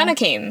when Shanna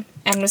came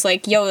and was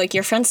like, yo, like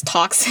your friend's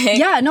toxic.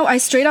 Yeah, no, I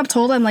straight up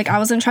told him, like, I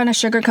wasn't trying to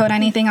sugarcoat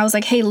anything. I was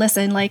like, hey,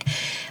 listen, like,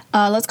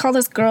 let's call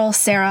this girl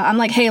Sarah. I'm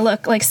like, hey,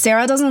 look, like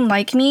Sarah doesn't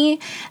like me,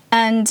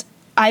 and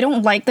I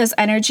don't like this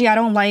energy. I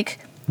don't like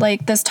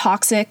this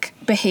toxic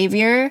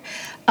behavior,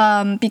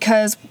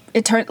 because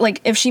it turned,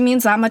 like, if she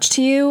means that much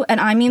to you and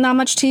I mean that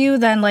much to you,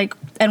 then like,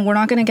 and we're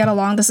not gonna get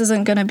along, this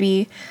isn't gonna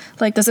be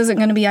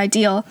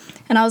ideal.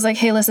 And I was like,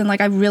 hey, listen,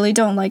 like I really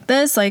don't like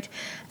this, like,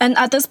 and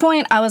at this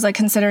point I was like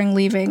considering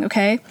leaving,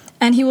 okay?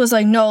 And he was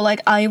like, no, like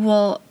I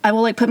will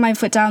like put my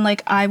foot down,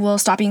 like I will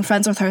stop being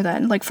friends with her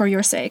then, like for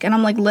your sake. And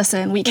I'm like,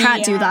 listen, we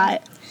can't do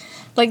that.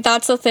 Like,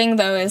 that's the thing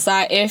though, is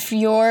that if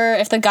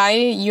the guy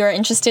you're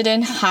interested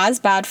in has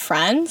bad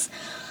friends,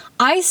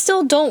 I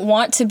still don't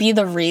want to be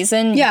the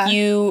reason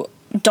you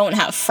don't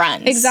have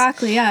friends.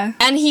 Exactly, yeah.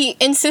 And he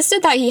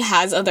insisted that he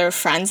has other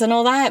friends and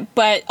all that,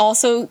 but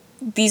also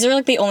these are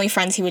like the only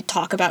friends he would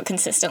talk about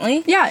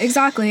consistently. Yeah,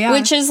 exactly, yeah.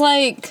 Which is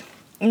like,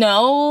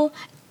 no.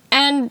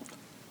 And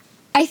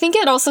I think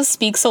it also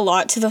speaks a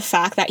lot to the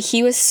fact that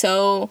he was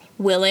so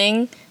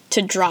willing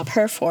to drop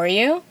her for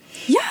you.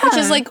 Yeah. Which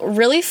is like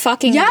really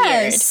fucking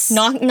weird.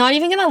 Not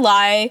even gonna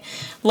lie.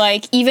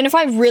 Like, even if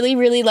I really,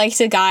 really liked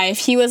a guy, if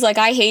he was like,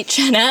 I hate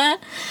Jenna,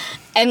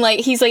 and like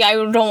he's like, I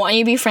don't want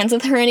you to be friends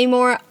with her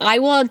anymore, I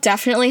will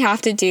definitely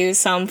have to do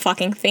some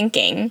fucking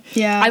thinking.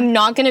 Yeah. I'm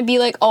not gonna be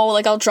like, oh,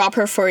 like I'll drop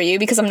her for you,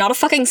 because I'm not a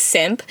fucking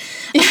simp.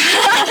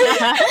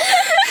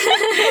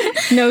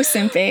 No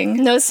simping.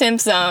 No simp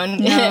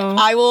zone. No.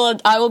 I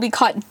will be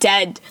caught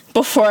dead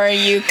before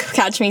you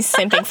catch me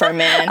simping for a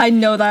man. I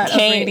know that.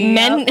 Okay,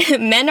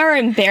 men are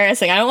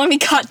embarrassing. I don't want to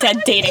be caught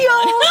dead dating.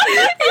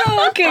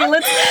 Yo, okay,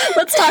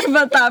 let's talk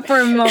about that for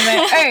a moment.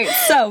 All right,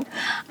 so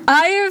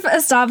I've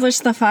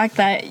established the fact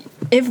that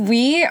if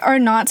we are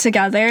not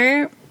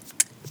together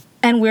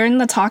and we're in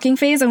the talking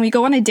phase and we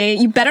go on a date,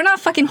 you better not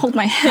fucking hold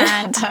my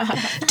hand.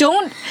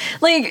 Don't,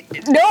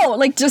 like, no,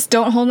 like, just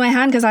don't hold my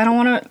hand, because I don't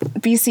want to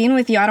be seen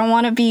with you. I don't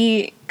want to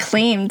be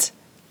claimed,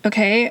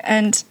 okay?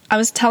 And I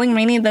was telling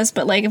Rainey this,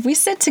 but, like, if we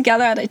sit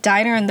together at a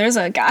diner and there's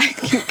a guy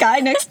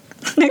next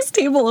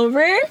table over,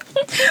 we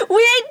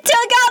ain't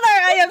together.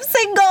 I am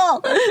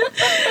single.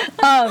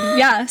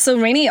 Yeah, so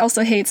Rainey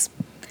also hates,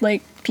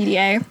 like,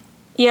 PDA.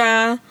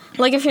 Yeah,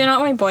 like, if you're not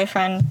my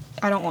boyfriend,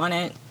 I don't want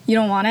it. You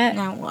don't want it?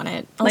 I don't want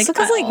it. Also,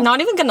 because, like, not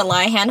even gonna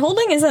lie, hand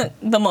holding isn't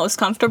the most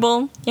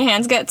comfortable. Your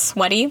hands get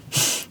sweaty.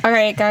 All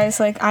right, guys,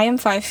 like, I am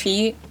 5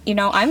 feet. You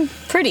know, I'm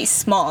pretty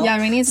small. Yeah,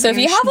 Rainey's so if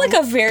you have, small. like,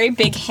 a very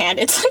big hand,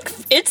 it's, like,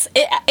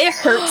 it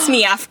hurts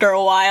me after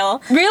a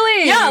while.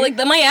 Really? Yeah, like,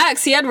 my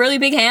ex, he had really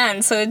big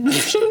hands, so I'm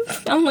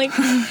like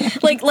he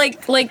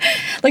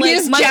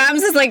just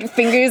jams his, like,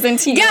 fingers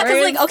into yours. Yeah,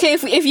 because, like, okay,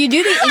 if you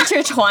do the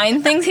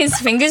intertwine thing, his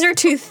fingers are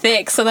too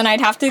thick, so then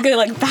I'd have to go,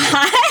 like,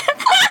 back.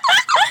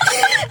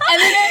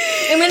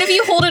 And then if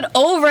you hold it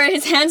over,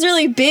 his hand's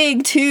really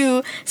big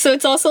too, so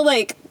it's also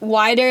like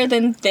wider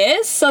than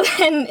this. So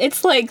then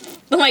it's like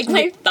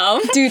my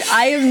thumb. Dude,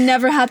 I have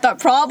never had that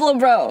problem,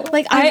 bro.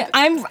 Like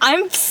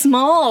I'm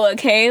small,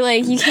 okay?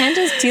 Like, you can't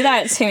just do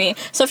that to me.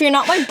 So if you're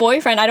not my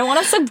boyfriend, I don't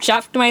want to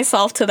subject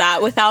myself to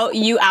that without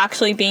you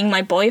actually being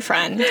my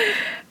boyfriend.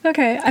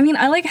 Okay, I mean,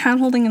 I like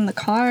hand-holding in the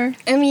car.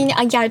 I mean,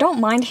 yeah, I don't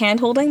mind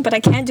hand-holding, but I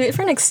can't do it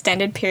for an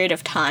extended period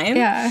of time.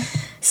 Yeah.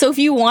 So if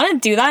you want to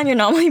do that and you're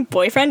not my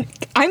boyfriend,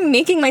 I'm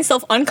making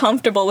myself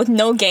uncomfortable with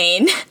no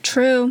gain.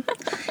 True.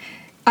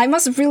 I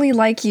must really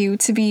like you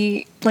to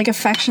be, like,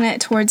 affectionate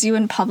towards you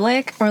in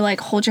public, or, like,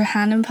 hold your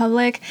hand in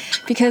public,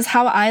 because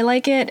how I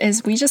like it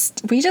is we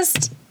just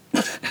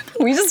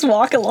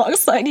walk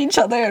alongside each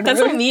other. And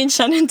That's what me and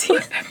Shannon do.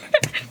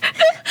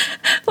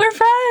 We're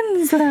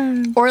friends.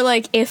 Or,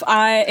 like, if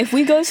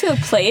we go to a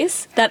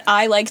place that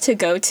I like to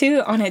go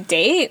to on a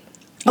date,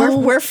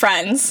 we're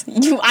friends.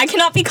 I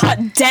cannot be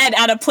caught dead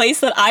at a place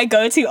that I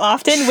go to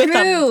often with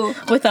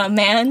a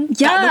man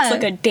that looks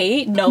like a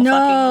date. No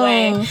fucking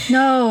way.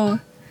 No.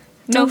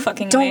 No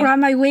fucking Don't way. grab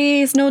my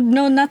waist. No,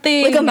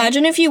 nothing. Like,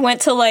 imagine if you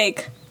went to,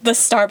 like, the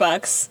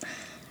Starbucks.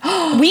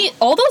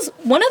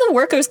 One of the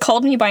workers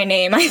called me by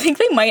name. I think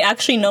they might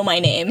actually know my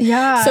name.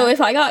 Yeah. So if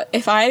you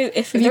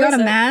got a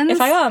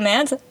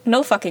man's,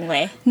 no fucking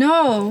way.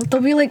 No,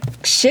 they'll be like,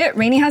 shit,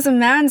 Rainy has a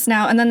man's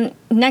now. And then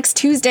next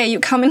Tuesday, you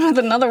come in with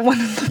another one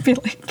and they'll be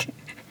like,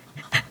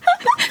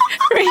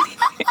 Rainy.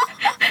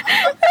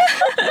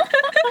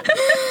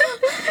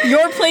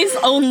 Your place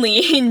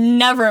only,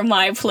 never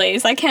my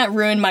place. I can't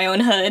ruin my own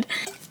hood.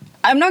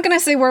 I'm not going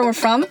to say where we're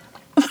from,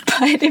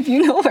 but if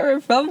you know where we're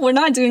from, we're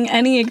not doing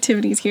any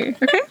activities here,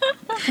 okay?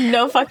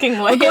 No fucking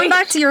way. Going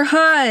back to your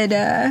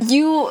hood.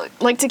 You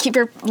like to keep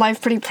your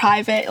life pretty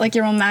private, like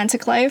your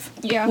romantic life.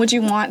 Yeah. Would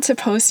you want to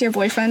post your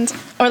boyfriend,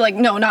 or like,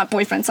 no, not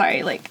boyfriend,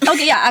 sorry. Like,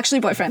 okay, yeah, actually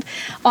boyfriend,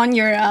 on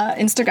your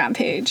Instagram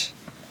page?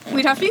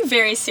 We'd have to be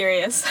very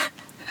serious.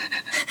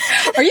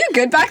 Are you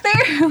good back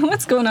there?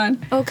 What's going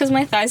on? Oh, because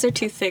my thighs are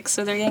too thick,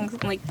 so they're getting,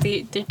 like,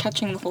 they're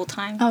touching the whole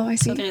time. Oh, I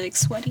see. So they're, like,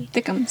 sweaty.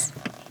 Thickums.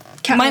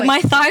 My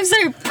thighs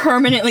are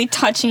permanently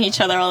touching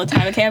each other all the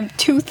time, okay? I'm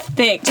too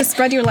thick. Just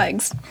spread your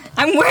legs.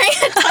 I'm wearing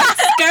a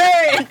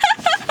tight skirt.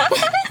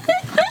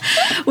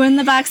 We're in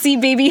the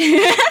backseat, baby.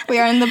 We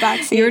are in the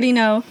backseat. You already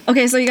know.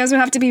 Okay, so you guys would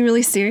have to be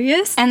really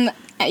serious. And,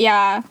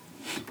 yeah,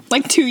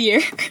 like 2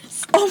 years.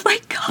 Oh my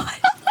god.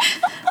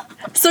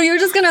 So you're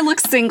just gonna look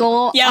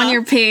single Yeah. on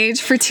your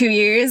page for 2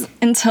 years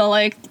until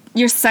like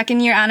your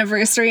 2nd year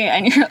anniversary,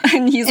 and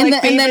he's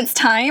like, babe, it's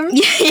time.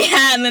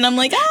 Yeah, and then I'm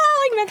like,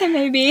 like, okay,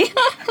 maybe.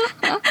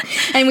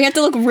 And we have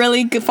to look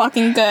really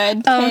fucking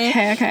good.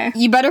 Okay.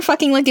 You better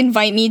fucking, like,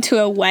 invite me to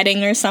a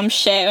wedding or some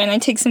shit and I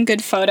take some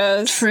good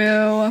photos.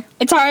 True.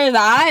 It's either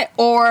that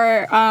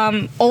or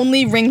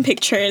only ring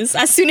pictures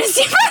as soon as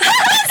you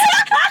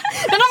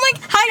Then I'm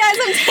like, hi guys,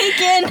 I'm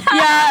taken.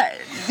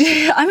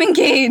 Yeah, I'm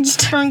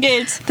engaged. We're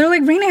engaged. They're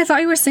like, Raina, I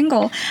thought you were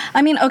single.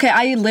 I mean, okay,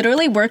 I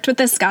literally worked with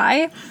this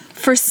guy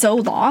for so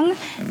long,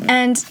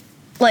 and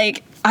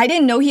like, I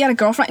didn't know he had a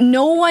girlfriend.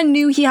 No one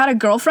knew he had a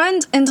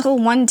girlfriend until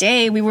one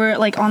day we were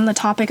like on the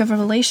topic of a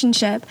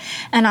relationship,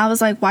 and I was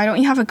like, why don't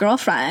you have a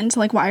girlfriend?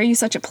 Like, why are you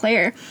such a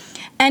player?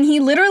 And he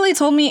literally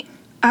told me,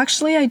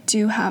 actually, I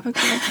do have a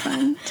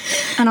girlfriend.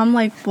 And I'm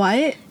like,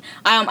 what?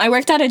 I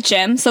worked at a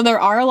gym, so there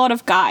are a lot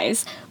of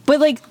guys, but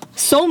like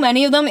so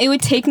many of them, it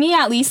would take me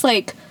at least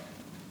like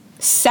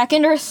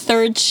 2nd or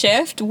 3rd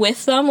shift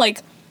with them,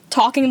 like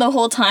talking the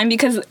whole time,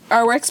 because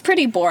our work's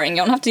pretty boring. You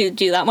don't have to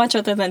do that much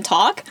other than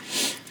talk.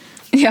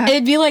 Yeah.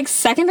 It'd be like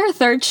 2nd or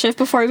 3rd shift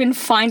before I even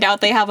find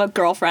out they have a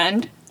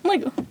girlfriend. I'm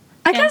like,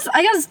 I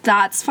guess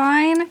that's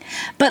fine.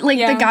 But like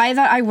Yeah. the guy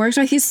that I worked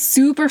with, he's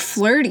super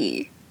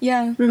flirty.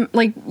 yeah.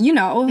 Like, you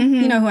know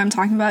who I'm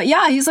talking about.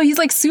 Yeah, he's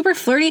like super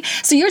flirty.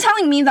 So you're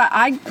telling me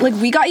that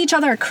we got each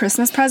other a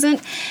Christmas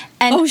present,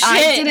 and Oh, shit.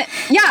 I didn't.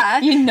 Yeah,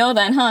 You know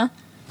then, huh?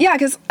 yeah,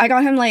 because I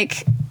got him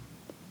like,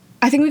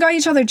 I think we got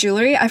each other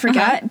jewelry. I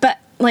forget, but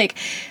like,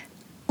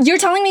 you're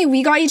telling me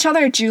we got each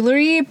other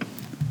jewelry,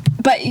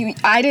 but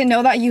I didn't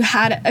know that you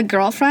had a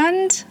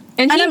girlfriend.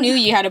 And he I'm- knew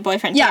you had a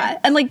boyfriend. Yeah, too.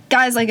 and like,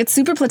 guys, like, it's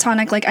super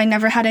platonic. Like, I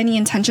never had any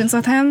intentions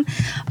with him.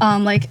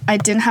 Like, I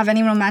didn't have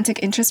any romantic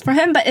interest for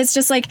him, but it's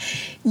just like,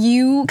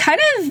 you kind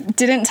of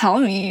didn't tell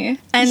me.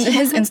 And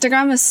his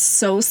Instagram is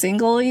so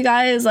single, you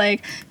guys.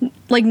 Like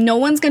no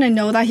one's gonna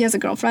know that he has a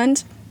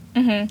girlfriend.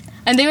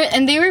 And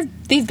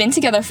they've been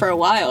together for a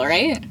while,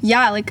 right?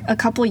 Yeah, like a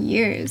couple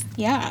years.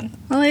 Yeah.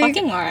 Like,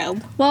 Fucking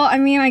wild. well, I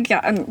mean,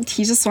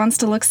 he just wants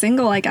to look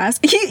single, I guess.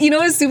 You know,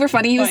 it was super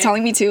funny. He was What?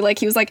 telling me too. Like,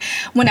 he was like,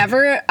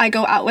 whenever I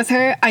go out with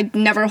her, I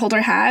never hold her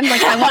hand.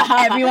 Like, I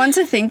want everyone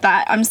to think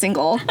that I'm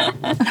single.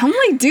 And I'm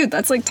like, dude,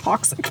 that's like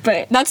toxic.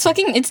 But That's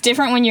fucking, it's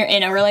different when you're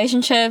in a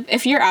relationship.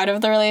 If you're out of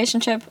the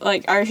relationship,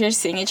 like, are you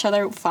seeing each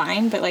other,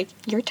 fine, but like,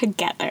 you're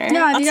together.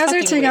 yeah, if you That's guys are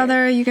fucking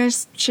together, you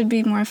guys should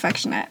be more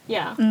affectionate.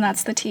 Yeah. And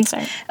that's the tea.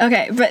 Sorry.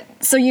 Okay, but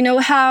so you know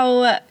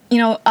how, you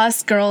know,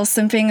 us girls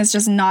simping is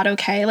just not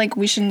okay? Like,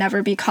 we should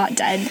never be caught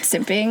dead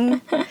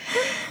simping.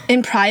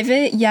 In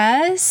private,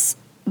 yes.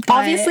 but-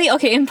 Obviously,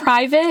 okay, in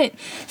private,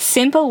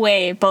 simp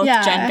away both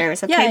Yeah.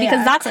 genders, okay? Yeah, because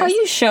of that's how course.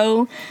 you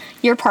show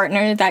your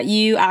partner that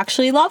you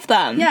actually love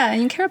them. Yeah,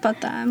 and you care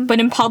about them. But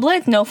in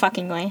public, no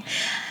fucking way.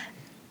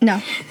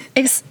 No.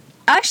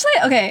 Actually,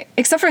 okay,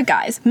 except for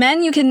guys.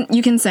 Men, you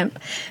can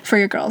simp for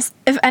your girls.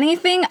 If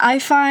anything, I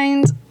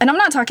find, and I'm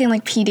not talking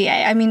like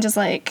PDA, I mean just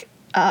like,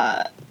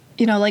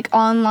 you know, like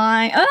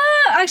online.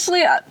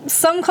 Actually,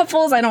 some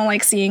couples I don't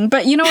like seeing,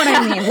 but you know what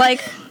I mean.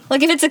 Like,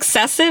 Like, if it's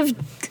excessive,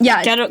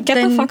 yeah, get the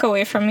then- fuck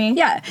away from me.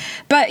 Yeah,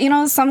 but you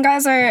know, some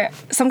guys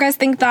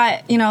think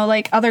that, you know,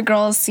 like, other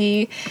girls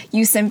see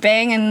you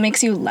simping and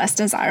makes you less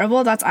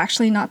desirable. That's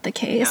actually not the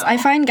case. No. I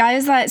find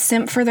guys that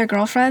simp for their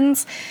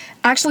girlfriends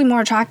actually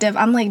more attractive.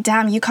 I'm like,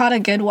 damn, you caught a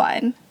good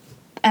one,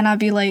 and I'd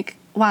be like,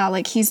 wow,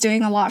 like, he's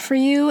doing a lot for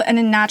you, and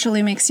it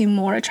naturally makes you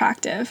more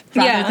attractive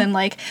rather Yeah. than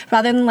like,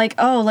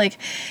 oh, like,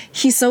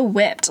 he's so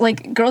whipped.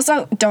 Like, girls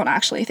don't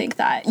actually think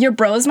that. Your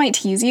bros might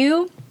tease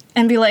you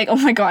and be like, oh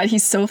my god,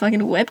 he's so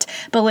fucking whipped,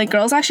 but like,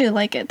 girls actually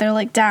like it. They're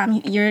like, damn,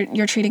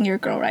 you're treating your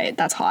girl right.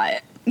 That's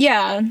hot.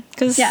 Yeah,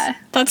 because Yeah.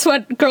 that's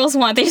what girls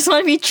want. They just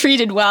want to be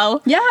treated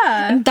well.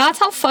 Yeah. That's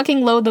how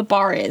fucking low the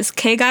bar is,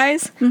 okay,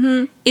 guys?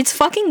 Mm-hmm. It's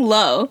fucking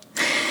low.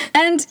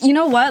 And you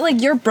know what?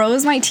 Like, your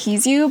bros might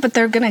tease you, but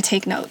they're gonna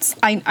take notes.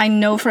 I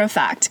know for a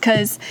fact,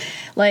 because,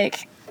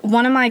 like,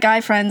 one of my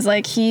guy friends,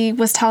 like, he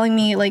was telling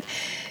me, like,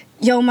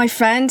 yo, my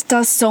friend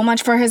does so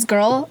much for his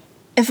girl.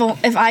 If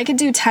I could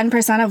do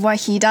 10% of what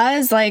he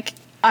does, like,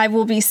 I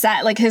will be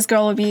set. Like, his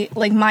girl would be,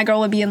 like, my girl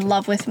would be in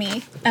love with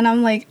me. And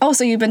I'm like, oh,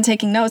 so you've been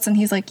taking notes? And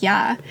he's like,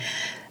 yeah.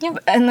 Yeah.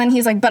 And then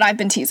he's like, but I've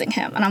been teasing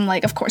him. And I'm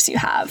like, of course you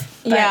have.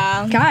 But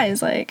Yeah.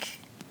 guys, like,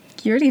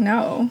 you already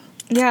know.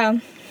 Yeah.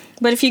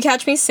 But if you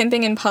catch me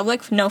simping in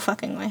public, no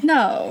fucking way.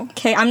 No.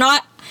 Okay, I'm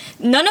not...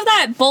 None of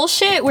that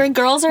bullshit where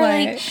girls are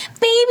like, Right.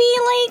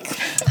 baby, like,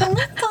 oh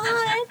my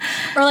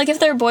god. Or like if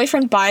their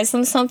boyfriend buys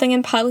them something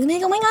in public, they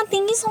like, oh my god,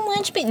 thank you so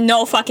much. But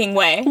no fucking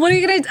way.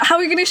 How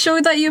are you gonna show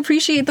that you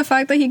appreciate the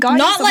fact that he got you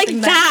Not like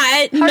something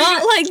that. How are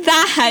Not you- like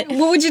that.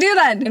 What would you do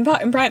then?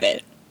 In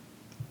private.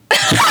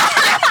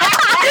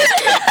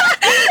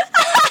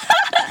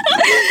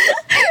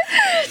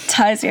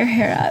 Ties your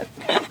hair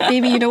up.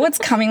 Baby, you know what's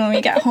coming when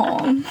we get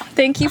home.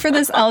 Thank you for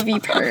this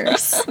LV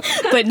purse.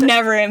 But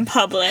never in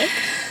public.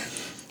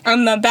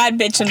 I'm the bad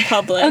bitch in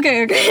public.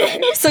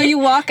 Okay. So you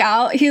walk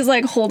out, he's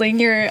like holding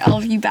your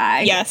LV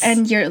bag. Yes.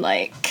 And you're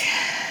like,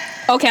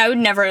 Okay, I would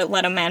never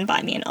let a man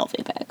buy me an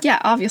LV bag. yeah,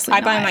 obviously.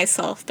 I buy not.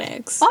 myself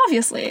bags.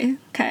 Obviously.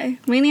 Okay.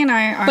 Rainey and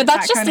I aren't But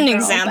that's that just kind an of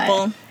girl,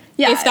 example. but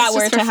yeah, if that it's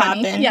were just to for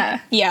funny. happen. Yeah.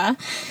 Yeah.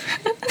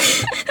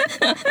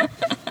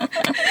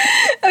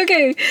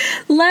 Okay,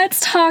 let's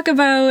talk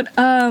about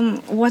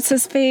what's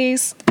his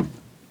face?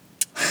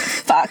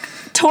 Fuck.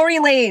 Tory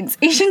Lanez.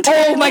 Asian Tory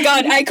Oh my Lanez.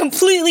 god, I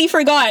completely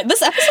forgot.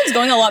 This episode's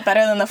going a lot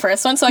better than the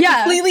first one, so I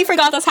Yeah. completely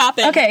forgot this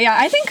happened. Okay, yeah,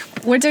 I think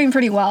we're doing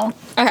pretty well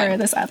Okay. for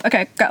this app.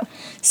 Okay, go.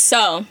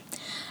 So,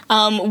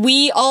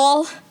 we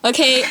all,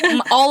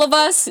 all of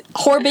us,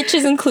 whore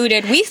bitches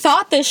included, we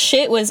thought this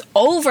shit was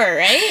over,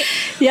 right?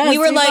 Yes, we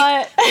were we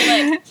like,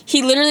 thought-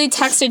 he literally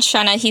texted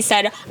Shenna, he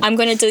said, I'm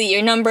gonna delete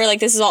your number, like,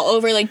 this is all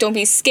over, like, don't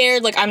be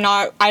scared, like,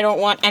 I don't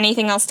want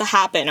anything else to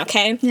happen,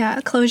 okay? Yeah,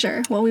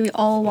 closure. What we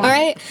all want. All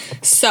right.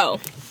 So,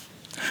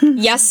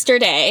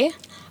 yesterday,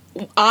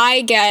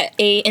 I get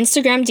a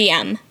Instagram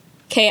DM,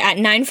 okay, at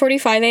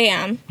 9:45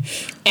 a.m.,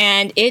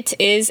 and it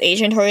is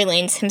Asian Tory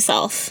Lanez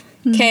himself,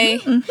 okay?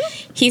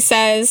 He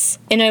says,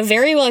 in a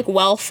very, like,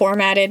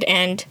 well-formatted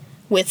and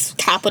with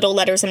capital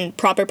letters and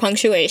proper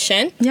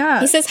punctuation. Yeah.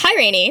 He says, "Hi,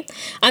 Rainey.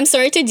 I'm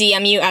sorry to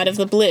DM you out of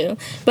the blue,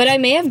 but I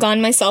may have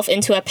gotten myself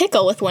into a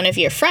pickle with one of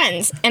your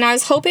friends, and I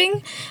was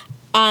hoping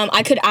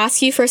I could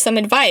ask you for some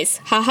advice.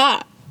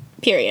 Haha.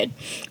 Period.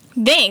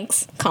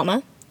 Thanks,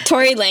 comma.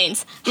 Tory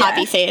Lanez,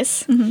 happy Yeah.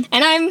 face." And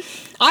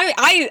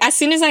I as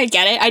soon as I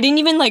get it, I didn't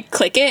even like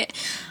click it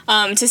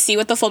to see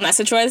what the full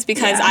message was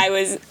because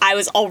Yeah. I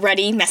was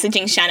already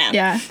messaging Shenna.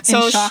 Yeah,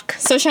 So in shock.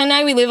 So Shenna and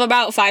I, we live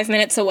about 5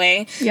 minutes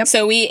away. Yep.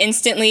 So we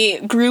instantly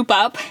group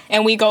up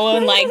and we go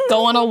and like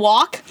go on a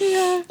walk.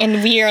 Yeah.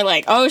 And we are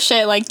like, oh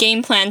shit, like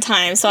game plan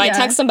time. So I Yeah.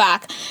 text him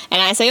back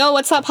and I say, oh,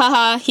 what's up,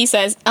 haha. He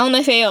says,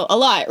 LMFAO, a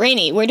lot.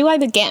 Rainey, where do I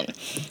begin?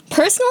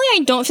 Personally,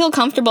 I don't feel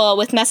comfortable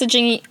with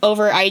messaging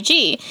over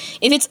IG.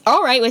 If it's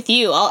alright with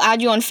you, I'll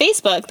add you on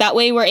Facebook. That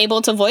way we're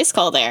able to voice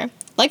call there.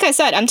 Like I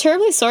said, I'm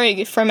terribly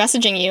sorry for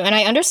messaging you, and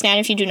I understand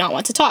if you do not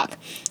want to talk.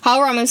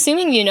 However, I'm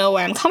assuming you know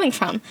where I'm coming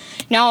from.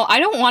 Now, I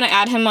don't want to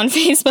add him on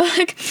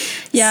Facebook.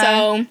 Yeah.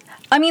 So,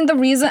 I mean, the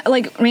reason,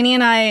 like, Rainey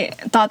and I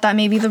thought that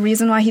maybe the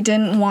reason why he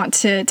didn't want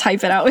to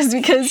type it out was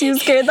because he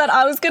was scared that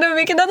I was going to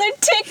make another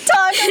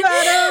TikTok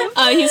about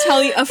him. he's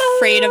probably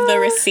afraid of the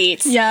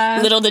receipts. Yeah.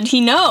 Little did he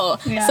know.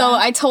 Yeah. So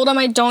I told him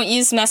I don't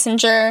use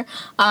Messenger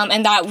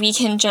and that we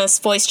can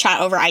just voice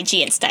chat over IG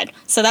instead.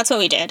 So that's what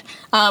we did.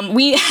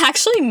 We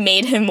actually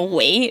made him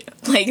wait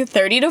like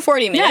 30 to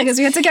 40 minutes. Yeah, because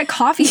we had to get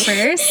coffee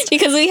first.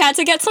 because we had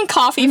to get some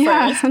coffee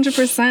Yeah, first.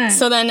 100%.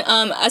 So then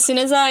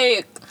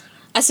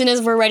as soon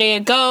as we're ready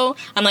to go,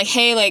 I'm like,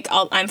 hey, like,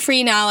 I'm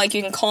free now, like,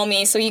 you can call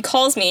me. So he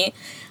calls me.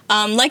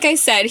 Like I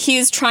said, he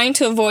is trying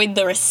to avoid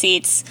the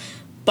receipts,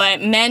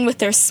 but men with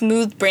their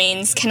smooth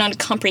brains cannot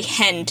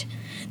comprehend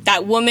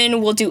that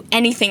women will do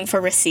anything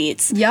for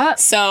receipts. Yup.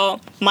 So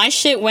my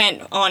shit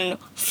went on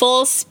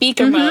full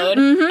speaker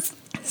mode.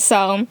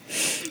 So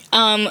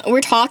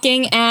we're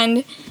talking,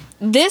 and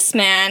this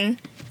man,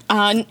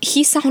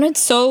 he sounded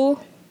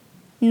so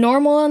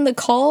normal on the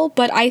call,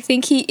 but I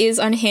think he is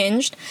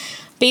unhinged.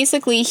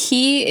 Basically,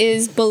 he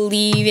is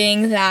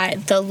believing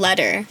that the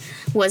letter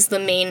was the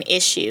main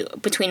issue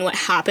between what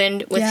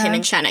happened with him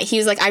and Shenna. He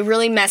was like, I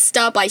really messed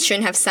up. I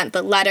shouldn't have sent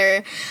the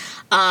letter.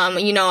 I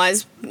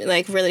was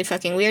like really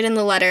fucking weird in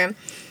the letter.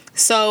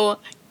 So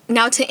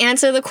now to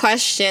answer the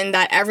question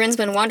that everyone's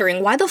been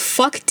wondering, why the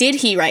fuck did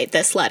he write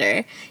this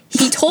letter?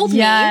 He told me.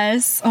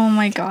 Yes. Oh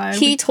my God.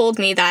 He told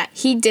me that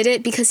he did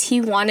it because he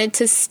wanted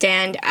to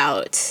stand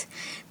out.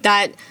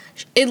 that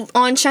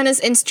on Shanna's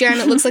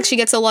Instagram, it looks like she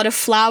gets a lot of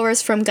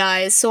flowers from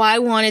guys, so I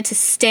wanted to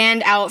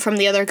stand out from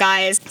the other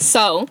guys.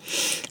 So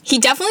he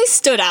definitely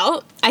stood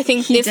out. I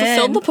think it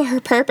fulfilled her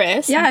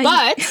purpose. Yeah,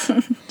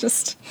 but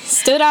just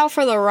stood out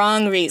for the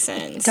wrong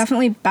reasons.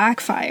 definitely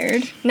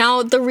backfired.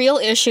 Now, the real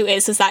issue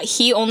is that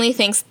he only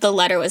thinks the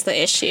letter was the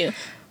issue.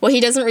 What he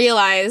doesn't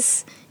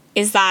realize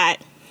is that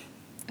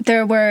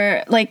There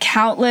were like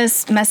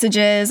countless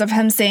messages of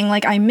him saying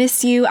like, I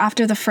miss you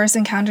after the first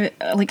encounter,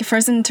 like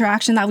first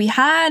interaction that we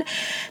had.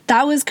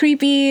 That was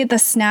creepy. The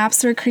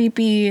snaps were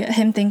creepy.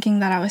 Him thinking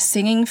that I was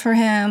singing for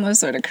him was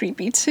sort of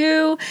creepy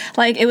too.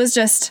 Like it was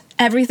just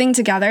everything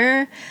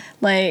together.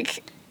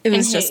 Like it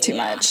was just too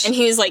much. And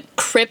he was like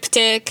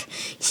cryptic.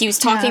 He was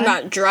talking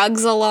about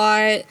drugs a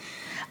lot.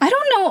 I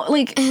don't know,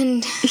 like,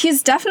 And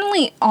he's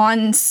definitely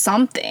on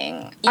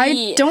something.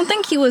 I don't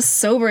think he was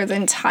sober the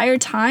entire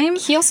time.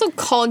 he also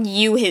called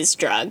you his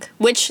drug,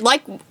 which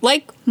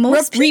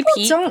Most people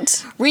repeat.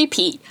 don't.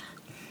 Repeat.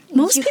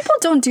 Most people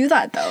don't do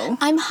that though.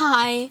 I'm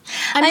high.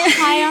 I'm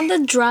high on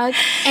the drug,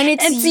 and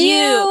it's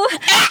you.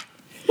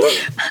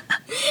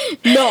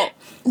 No.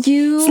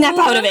 You Snap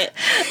out of it.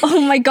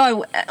 Oh my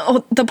god.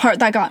 Oh, the part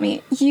that got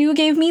me. You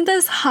gave me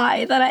this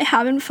high that I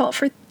haven't felt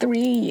for 3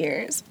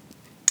 years.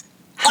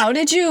 How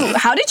did you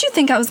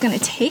think I was gonna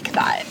take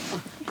that?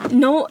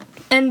 No,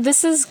 and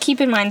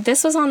keep in mind,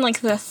 this was on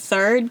like the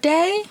third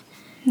day?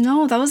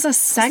 No, that was the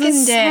second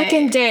day.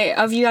 Second day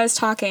of you guys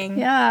talking.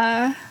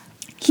 Yeah.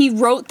 He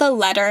wrote the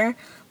letter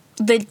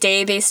the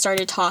day they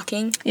started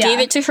talking, gave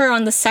it to her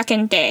on the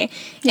second day,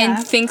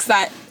 and thinks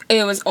that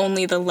it was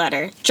only the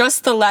letter.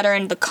 Just the letter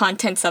and the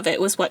contents of it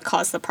was what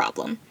caused the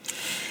problem.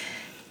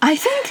 I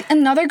think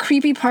another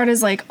creepy part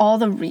is like all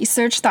the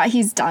research that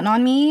he's done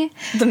on me.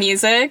 The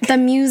music.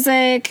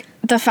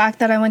 The fact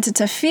that I went to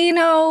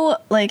Tofino,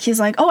 like he's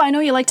like, oh, I know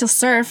you like to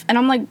surf. And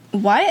I'm like,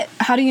 what?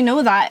 How do you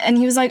know that? And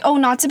he was like, oh,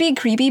 not to be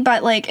creepy,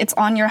 but like it's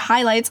on your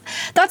highlights.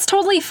 That's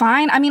totally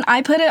fine. I mean,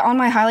 I put it on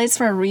my highlights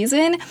for a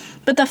reason,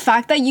 but the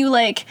fact that you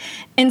like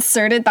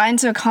inserted that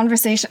into a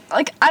conversation,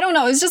 like, I don't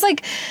know. It's just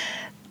like,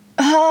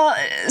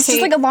 it's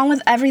just like along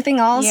with everything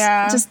else,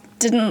 just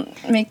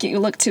didn't make you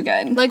look too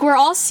good. Like, we're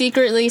all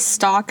secretly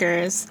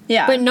stalkers.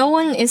 Yeah. But no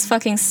one is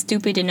fucking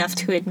stupid enough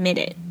to admit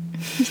it.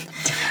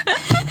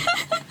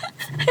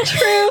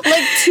 True.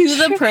 Like, to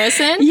the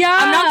person. Yeah.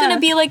 I'm not gonna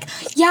be like,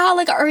 yeah,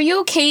 like, are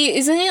you okay?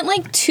 Isn't it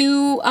like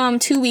 2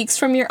 weeks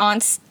from your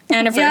aunt's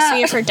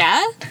anniversary of her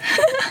death?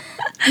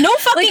 No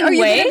fucking Are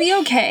you way. gonna be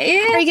okay?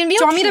 Are you gonna be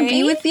Do you want me to okay?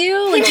 be with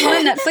you? Like, do you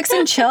want to Netflix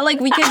and chill? Like,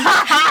 we could.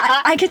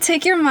 I could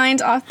take your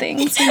mind off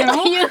things. You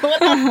know. What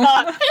the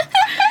fuck?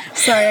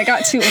 Sorry, I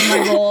got too in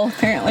my role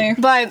apparently.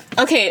 But,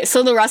 okay,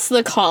 so the rest of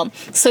the call.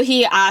 So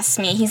he asked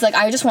me, he's like,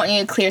 I just want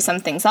you to clear some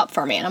things up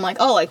for me. And I'm like,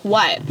 oh, like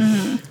what?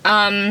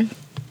 Mm-hmm.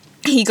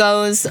 He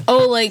goes,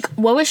 oh, like,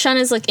 what was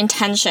Shanna's, like,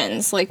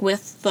 intentions, like,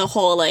 with the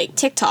whole, like,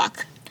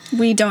 TikTok?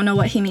 We don't know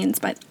what he means,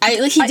 but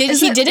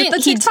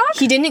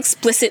He didn't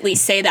explicitly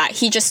say that.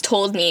 He just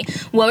told me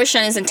what were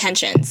Shanna's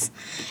intentions.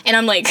 And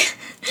I'm like,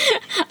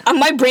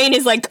 my brain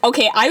is like,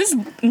 okay, I was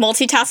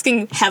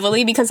multitasking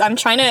heavily because I'm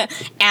trying to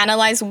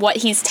analyze what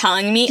he's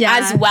telling me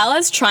as well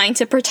as trying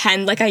to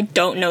pretend like I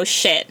don't know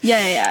shit.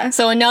 Yeah.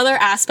 So another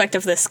aspect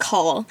of this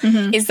call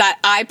is that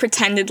I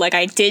pretended like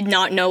I did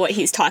not know what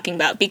he's talking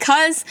about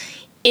because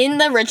in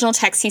the original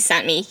text he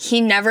sent me, he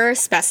never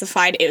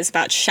specified it was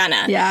about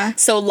Shanna. Yeah.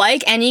 So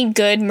like any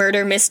good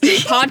murder mystery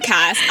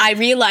podcast, I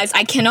realized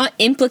I cannot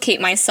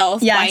implicate myself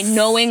by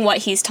knowing what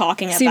he's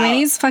talking about. See,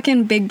 Rainey's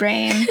fucking big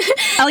brain.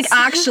 Like,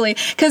 actually,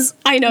 because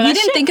I know we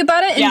didn't think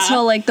about it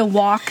until, like, the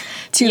walk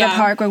to the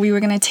park where we were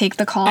going to take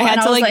the call. I had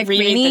and to, I was like,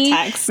 read the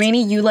text.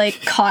 Rainey, you,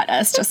 like, caught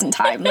us just in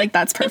time. Like,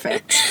 that's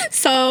perfect.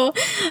 So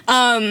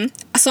I'm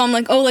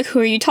like, oh, like, who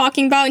are you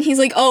talking about? And he's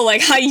like, oh,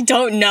 like, how you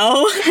don't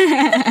know?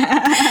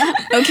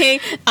 Okay,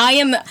 I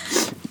am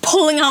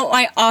pulling out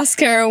my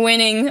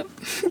Oscar-winning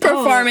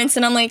performance,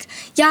 and I'm like,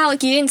 yeah,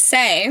 like, you didn't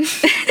say.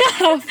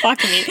 Oh,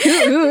 fuck me.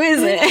 Who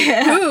is it?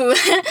 Who?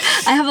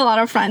 I have a lot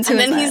of friends who And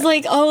then he's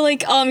like, oh,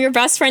 like, your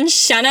best friend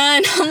Shanna,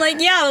 and I'm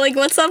like, yeah, like,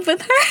 what's up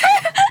with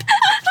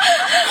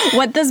her?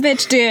 What does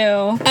bitch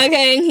do?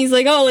 Okay, and he's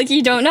like, oh, like,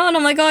 you don't know, and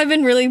I'm like, oh, I've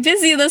been really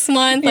busy this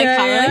month, like,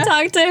 haven't I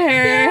talked to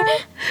her? Yeah.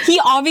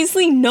 He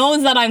obviously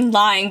knows that I'm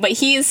lying, but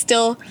he is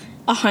still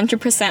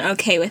 100%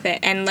 okay with it,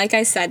 and like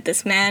I said,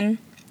 this man,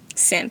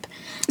 simp.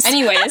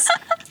 Anyways,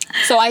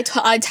 so I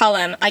tell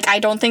him, like, I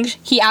don't think,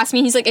 he asked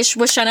me, he's like,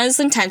 was Shanna's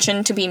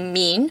intention to be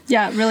mean?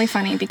 Yeah, really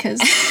funny because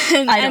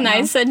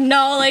I said,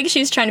 no, like,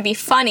 she's trying to be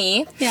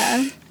funny.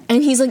 Yeah.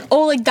 And he's like,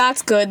 oh, like,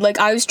 that's good. Like,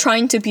 I was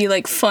trying to be,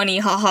 like, funny,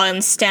 haha,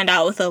 and stand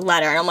out with a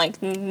letter. And I'm like,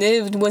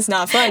 it was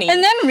not funny.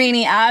 And then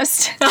Rainey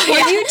asked, were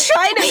you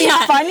trying to be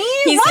funny?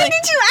 Why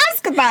did you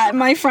ask that,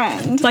 my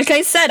friend? Like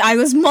I said, I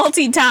was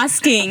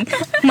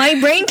multitasking. My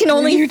brain can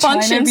only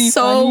function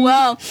so funny?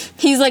 Well.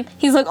 He's like,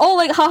 oh,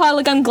 like, haha,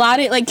 like, I'm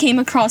glad it, like, came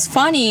across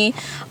funny.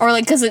 Or,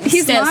 like, because it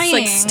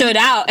like, stood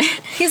out.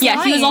 He's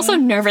lying. He was also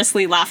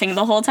nervously laughing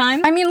the whole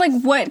time. I mean, like,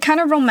 what kind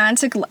of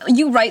romantic...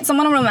 You write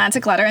someone a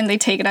romantic letter and they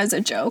take it as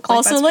a joke? joke.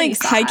 Also, that's like,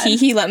 pretty high key, sad.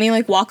 he let me,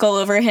 like, walk all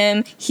over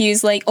him.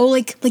 He's like, oh,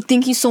 like,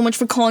 thank you so much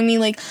for calling me.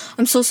 Like,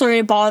 I'm so sorry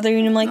to bother you.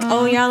 And I'm like,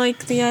 oh, yeah, like,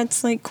 yeah,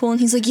 it's, like, cool. And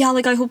he's like, yeah,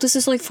 like, I hope this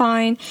is, like,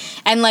 fine.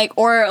 And, like,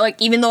 or,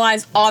 like, even though I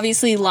was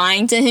obviously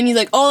lying to him, he's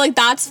like, oh, like,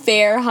 that's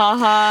fair,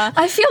 haha.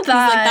 I feel He's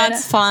like, bad.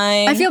 that's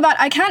fine. I feel bad.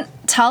 I can't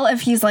tell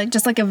if he's like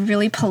just like a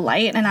really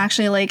polite and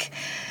actually like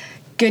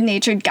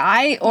good-natured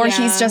guy, or Yeah.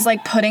 he's just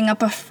like putting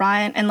up a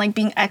front and like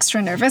being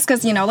extra nervous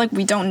because, you know, like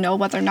we don't know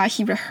whether or not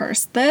he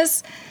rehearsed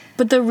this.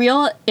 But the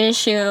real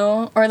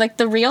issue, or, like,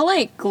 the real,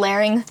 like,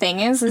 glaring thing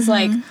is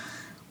like,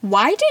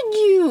 why did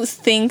you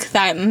think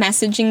that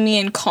messaging me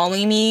and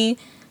calling me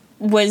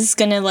was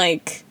gonna,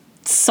 like,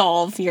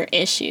 solve your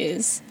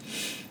issues?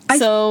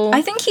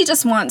 I think he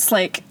just wants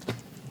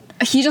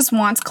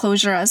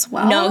closure as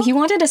well. No, he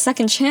wanted a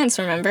second chance,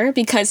 remember?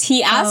 Because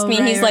he asked me,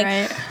 he's like,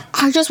 right.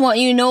 I just want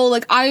you to know,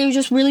 like, I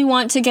just really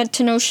want to get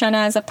to know Shenna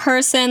as a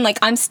person. Like,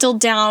 I'm still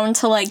down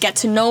to, like, get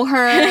to know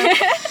her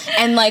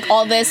and, like,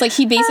 all this. Like,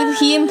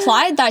 he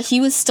implied that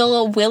he was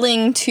still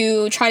willing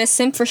to try to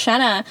simp for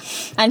Shenna.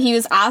 And he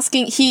was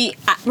asking,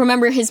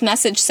 remember his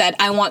message said,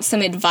 I want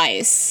some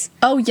advice.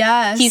 Oh,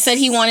 yes. He said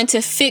he wanted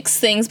to fix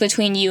things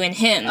between you and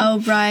him.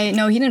 Oh, right.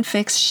 No, he didn't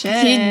fix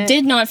shit. He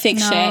did not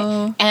fix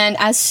No. shit. And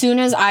as soon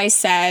as I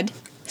said,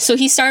 so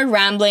he started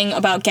rambling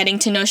about getting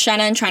to know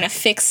Shenna and trying to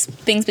fix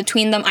things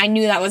between them. I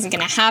knew that wasn't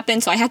going to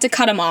happen, so I had to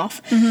cut him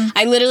off.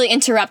 I literally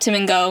interrupt him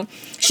and go,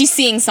 she's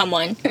seeing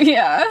someone.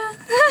 Yeah.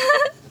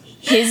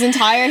 His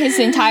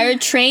entire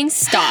train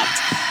stopped.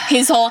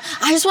 His whole,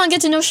 I just want to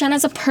get to know Shenna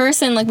as a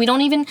person. Like, we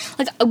don't even,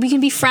 like, we can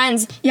be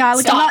friends. Yeah,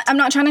 like Stopped. I'm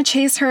not trying to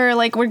chase her,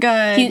 like we're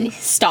good. He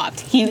stopped.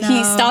 He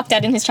No. stopped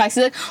dead in his tracks.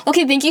 He's like,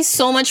 okay, thank you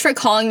so much for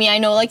calling me. I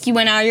know, like, you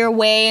went out of your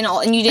way and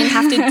all, and you didn't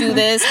have to do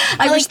this.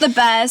 I But, wish the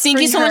best. Thank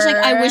for you so much. Like,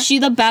 I her. wish you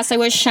the best. I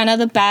wish Shenna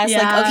the best.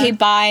 Yeah. Like, okay,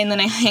 bye. And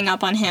then I hang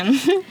up on him.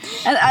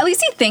 And at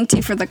least he thanked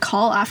you for the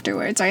call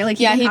afterwards, right? Like,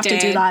 he Yeah, didn't he have to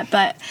do did. that.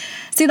 But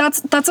see,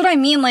 that's what I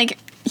mean. Like,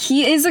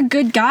 he is a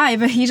good guy,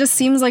 but he just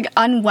seems like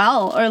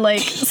unwell, or like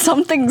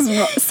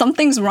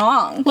something's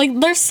wrong. Like,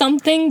 there's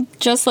something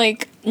just,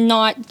 like,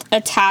 not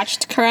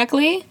attached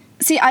correctly.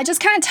 See, I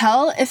just can't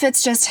tell if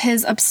it's just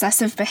his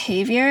obsessive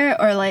behavior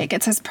or like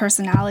it's his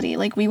personality.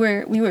 Like we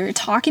were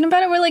talking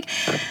about it. We're like,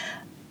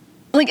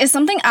 is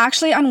something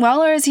actually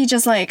unwell, or is he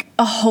just like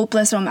a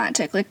hopeless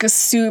romantic, like a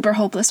super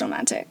hopeless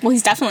romantic? Well,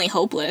 he's definitely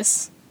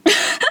hopeless.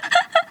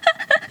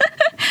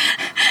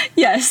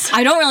 Yes.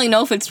 I don't really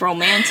know if it's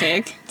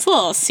romantic. It's a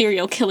little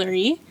serial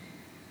killer-y.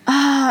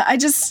 I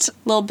just. A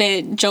little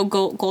bit Joe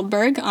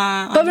Goldberg.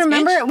 But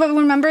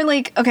remember,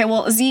 like, okay,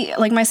 well, Z,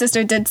 like, my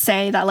sister did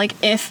say that, like,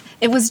 if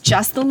it was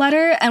just the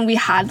letter and we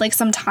had, like,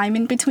 some time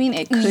in between,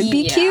 it could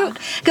be Yeah. cute.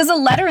 Because the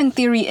letter, in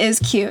theory, is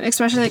cute,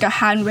 especially, like, a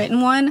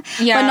handwritten one.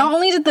 Yeah. But not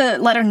only did the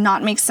letter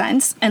not make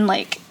sense, and,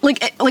 like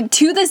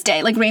to this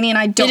day, like, Rainey and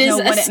I don't It know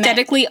is what it meant.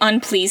 aesthetically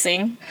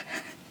unpleasing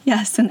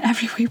Yes, in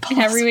every way possible.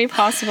 in every way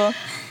possible.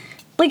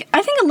 Like,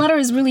 I think a letter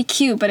is really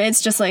cute, but it's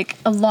just, like,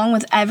 along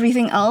with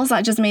everything else,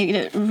 that just made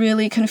it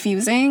really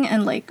confusing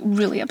and, like,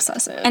 really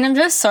obsessive. And I'm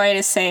just sorry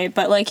to say,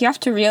 but, like, you have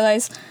to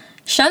realize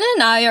Shenna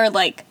and I are,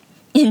 like,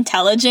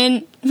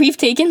 intelligent. We've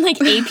taken, like,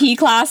 AP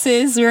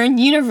classes. We're in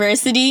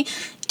university.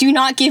 Do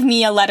not give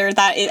me a letter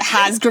that it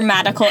has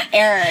grammatical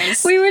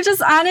errors. we were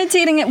just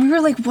annotating it. We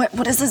were like, what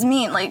does this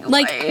mean? Like,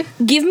 why?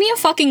 Give me a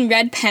fucking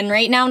red pen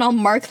right now and I'll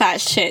mark that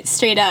shit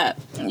straight up.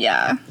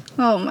 Yeah.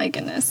 Oh my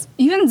goodness.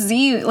 Even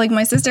Z, like,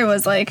 my sister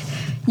was like,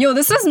 yo,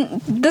 this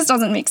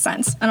doesn't make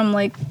sense. And I'm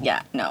like,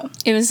 yeah, no.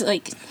 It was,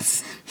 like,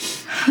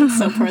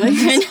 so poorly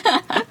written.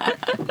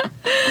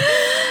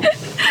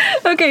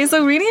 Okay,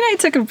 so Rainey and I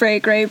took a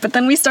break, right? But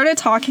then we started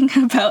talking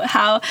about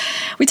how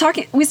we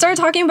started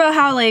talking about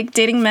how, like,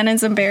 dating men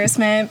is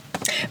embarrassment.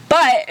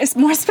 But it's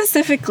more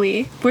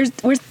specifically, we're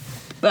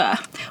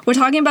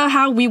talking about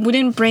how we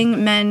wouldn't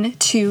bring men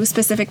to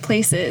specific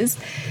places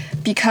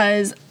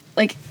because,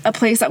 like, a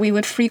place that we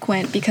would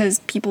frequent because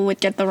people would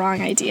get the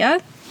wrong idea.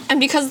 And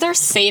because they're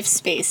safe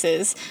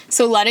spaces,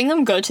 so letting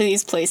them go to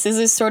these places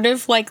is sort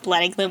of like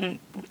letting them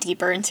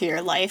deeper into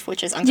your life,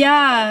 which is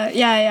uncomfortable.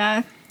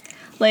 Yeah.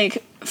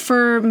 Like,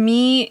 for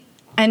me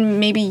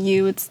and maybe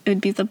you, it would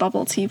be the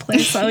bubble tea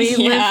place that we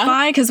Yeah. live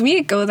by, because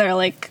we go there,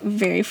 like,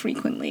 very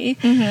frequently.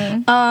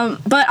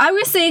 But I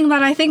was saying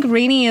that I think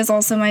Rainey is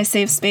also my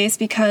safe space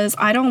because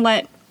I don't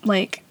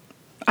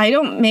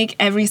make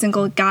every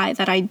single guy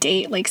that I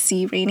date, like,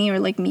 see Rainey or,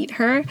 like, meet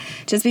her,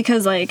 just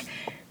because, like,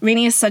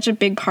 Rainey is such a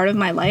big part of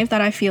my life that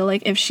I feel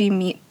like if she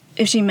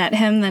met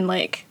him, then,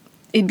 like,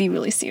 it'd be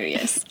really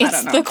serious. I It's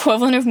don't know. the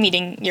equivalent of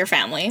meeting your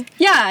family,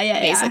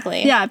 yeah.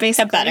 basically. Yeah, basically.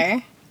 Except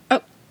better.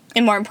 Oh.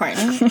 And more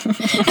important. Look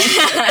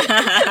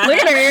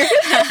at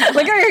her.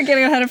 Look at her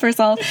getting ahead of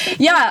herself.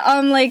 Yeah,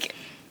 I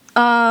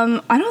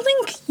don't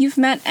think you've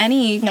met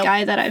any Nope.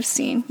 guy that I've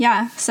seen.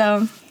 Yeah,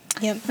 so,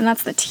 Yep. and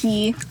that's the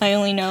tea. I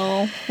only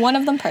know one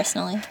of them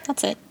personally.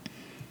 That's it.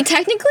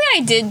 Technically, I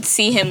did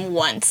see him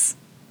once.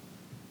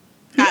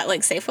 At,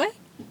 like, Safeway.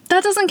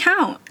 That doesn't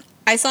count.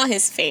 I saw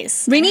his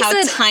face. Rainey and how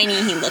said- tiny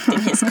he looked in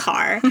his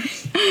car.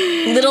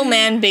 Little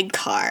man, big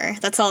car.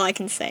 That's all I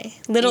can say.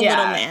 Little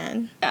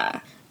man. Yeah.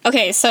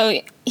 Okay,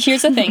 so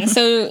here's the thing.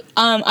 So,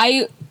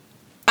 I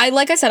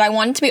like I said, I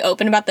wanted to be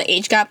open about the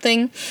age gap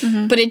thing,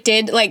 but it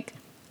did, like,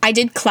 I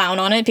did clown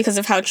on it because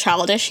of how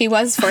childish he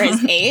was for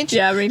his age.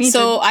 Yeah, Rainy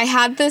So did. I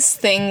had this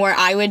thing where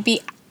I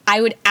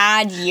would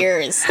add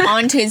years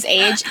onto his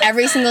age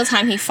every single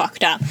time he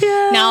fucked up.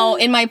 Yeah. Now,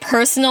 in my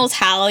personal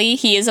tally,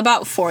 he is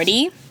about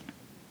 40.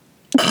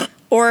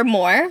 Or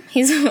more.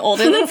 He's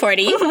older than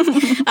 40.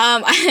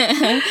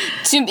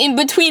 In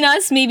between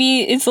us,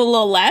 maybe it's a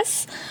little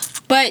less.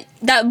 But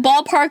that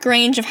ballpark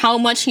range of how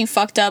much he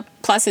fucked up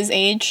plus his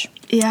age,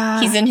 Yeah.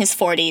 he's in his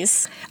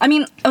 40s. I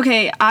mean,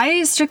 okay,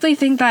 I strictly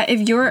think that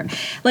if you're,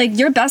 like,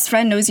 your best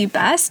friend knows you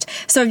best,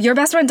 so if your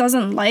best friend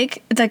doesn't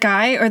like the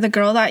guy or the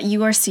girl that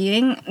you are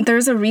seeing,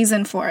 there's a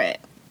reason for it,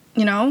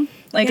 you know?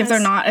 Like, if they're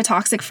Yes. not a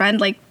toxic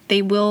friend, like,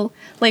 they will,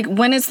 like,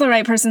 when it's the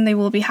right person, they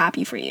will be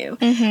happy for you.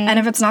 And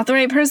if it's not the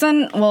right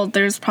person, well,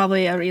 there's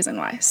probably a reason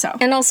why, so.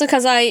 And also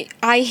because I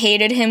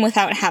hated him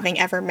without having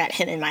ever met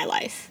him in my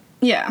life.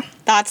 Yeah.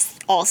 That's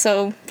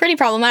also pretty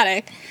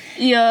problematic.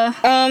 Yeah.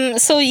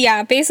 So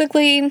yeah,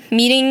 basically,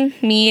 meeting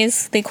me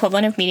is the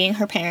equivalent of meeting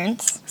her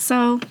parents.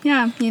 So,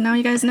 yeah,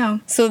 you guys know.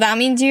 So that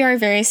means you are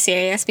very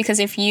serious, because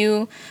if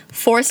you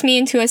force me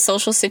into a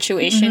social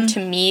situation to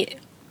meet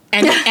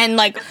and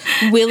like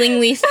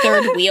willingly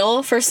third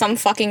wheel for some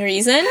fucking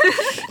reason,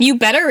 you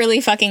better really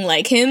fucking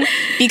like him,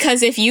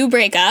 because if you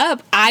break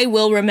up, I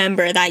will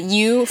remember that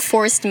you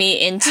forced me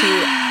into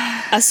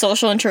a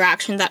social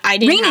interaction that I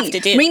didn't have to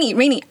do.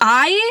 Rainy,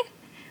 I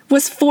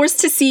was forced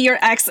to see your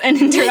ex and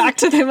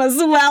interact with him as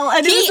well.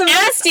 And He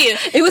asked you.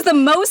 It was the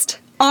most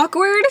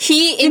awkward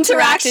He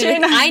interacted.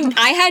 interaction.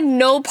 I had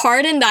no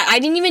part in that. I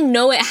didn't even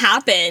know it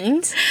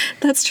happened.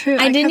 That's true.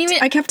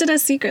 I kept it a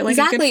secret, like a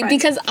good Exactly, friend.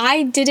 because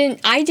I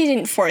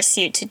didn't force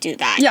you to do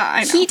that. Yeah,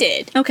 I know. He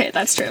did. Okay,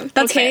 that's true.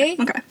 That's Okay.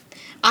 fair. Okay.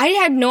 I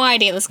had no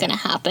idea it was gonna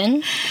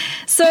happen.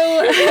 So,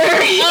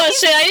 Oh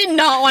shit, I did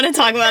not want to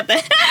talk about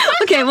that.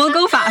 okay, we'll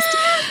go fast.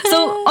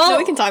 So, No,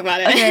 we can talk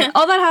about it. Okay,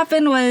 all that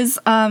happened was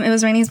it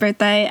was Rainy's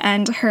birthday,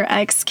 and her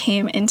ex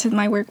came into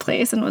my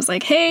workplace and was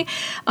like, hey,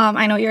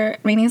 I know you're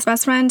Rainy's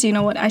best friend. Do you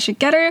know what I should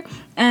get her?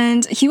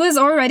 And he was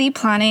already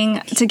planning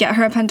to get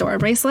her a Pandora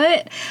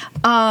bracelet.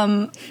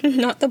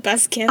 Not the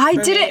best gift. I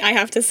for did me, it- I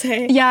have to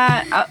say.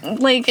 Yeah,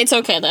 like, It's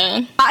okay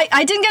though.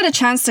 I didn't get a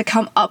chance to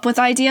come up with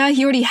the idea.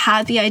 He already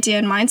had the idea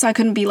in mind, so I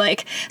couldn't be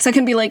like,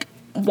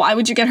 why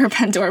would you get her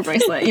Pandora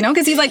bracelet? You know,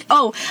 because he's like,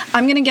 oh,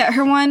 I'm gonna get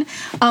her one.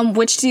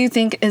 Which do you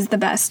think is the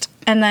best?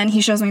 And then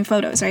he shows me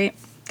photos, right?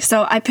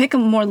 So I pick a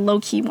more low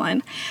key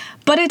one,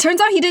 but it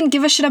turns out he didn't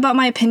give a shit about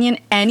my opinion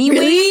anyways.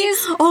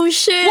 Oh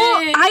shit.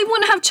 Well, I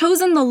wouldn't have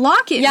chosen the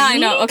locket. Yeah, I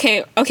me. know.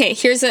 Okay.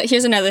 Here's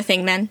another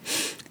thing, man.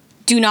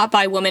 Do not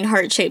buy woman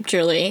heart-shaped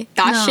jewelry.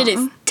 That No. shit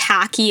is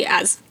tacky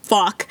as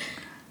fuck.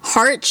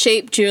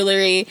 Heart-shaped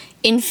jewelry,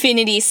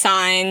 infinity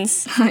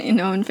signs, I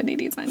know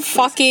infinity signs.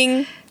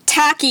 fucking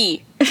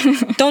tacky.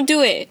 Don't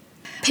do it.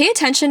 Pay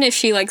attention if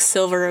she likes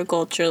silver or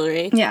gold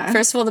jewelry. Yeah.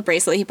 First of all, the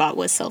bracelet he bought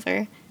was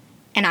silver,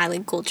 and I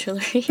like gold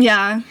jewelry.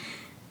 Yeah,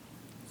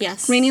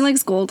 Yes. Rainy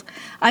likes gold.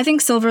 I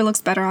think silver looks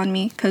better on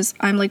me because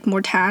I'm like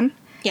more tan.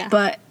 Yeah.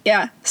 But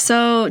yeah,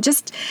 so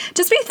just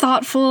be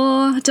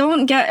thoughtful.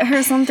 Don't get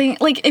her something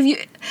like I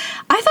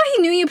thought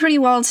he knew you pretty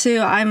well too.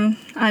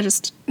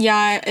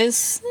 Yeah,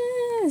 it's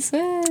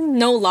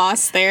no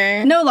loss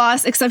there. No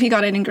loss except he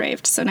got it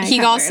engraved. So now He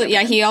you can't also wear it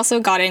again. he also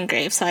got it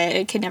engraved, so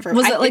I could never.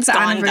 Was it like it's the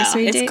gone,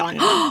 anniversary though. date? It's gone.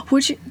 Now.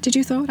 Did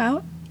you throw it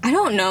out? I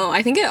don't know.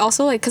 I think it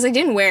also like because I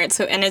didn't wear it,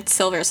 so and it's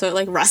silver, so it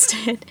like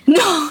rusted.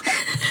 No.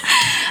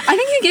 I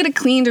think you get it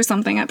cleaned or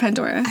something at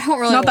Pandora. I don't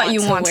really Not want that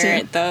you to want wear to.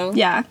 it though.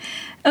 Yeah.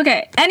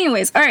 Okay.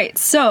 Anyways, all right.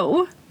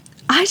 So,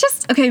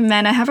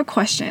 men, I have a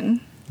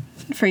question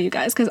for you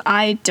guys because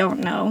I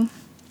don't know,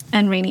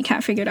 and Rainy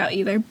can't figure it out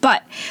either.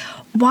 But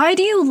why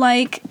do you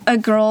like a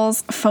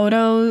girl's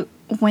photo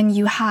when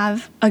you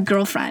have a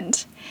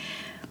girlfriend?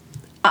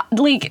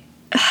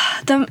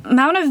 The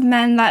amount of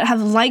men that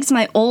have liked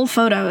my old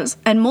photos,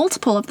 and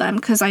multiple of them,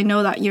 because I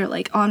know that you're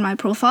like on my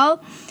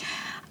profile.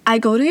 I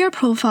go to your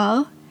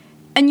profile,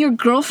 and your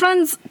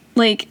girlfriend's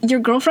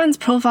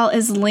profile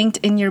is linked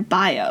in your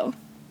bio.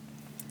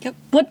 Yep.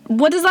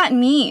 What does that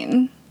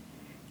mean?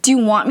 Do you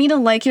want me to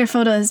like your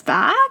photos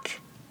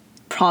back?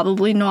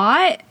 Probably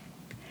not.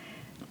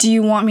 Do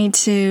you want me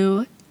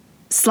to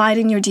slide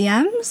in your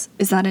DMs?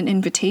 Is that an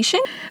invitation?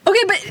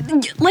 Okay,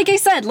 but like I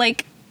said,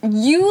 like,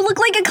 you look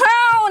like a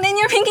clown and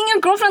you're making your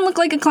girlfriend look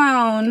like a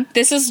clown.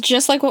 This is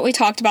just like what we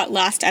talked about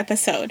last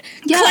episode.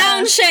 Yeah.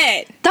 Clown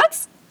shit.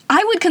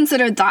 I would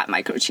consider that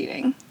micro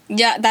cheating.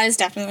 Yeah, that is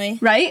definitely.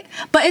 Right?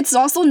 But it's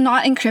also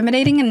not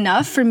incriminating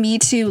enough for me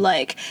to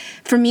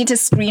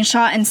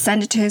screenshot and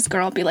send it to his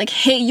girl, be like,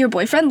 hey, your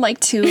boyfriend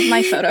liked 2 of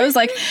my photos,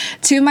 like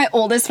 2 of my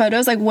oldest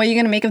photos, like what are you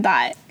gonna make of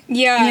that?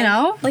 Yeah. You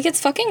know? Like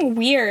it's fucking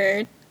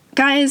weird.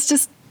 Guys,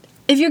 just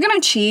if you're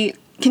gonna cheat,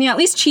 can you at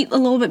least cheat a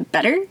little bit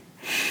better?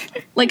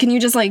 Like, can you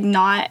just like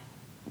not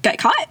get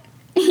caught?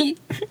 You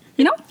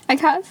know? I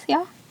guess,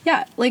 yeah.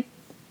 Yeah, like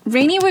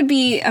Rainy would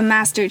be a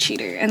master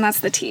cheater, and that's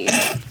the T.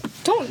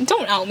 Don't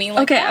out me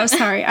like Okay, that. I'm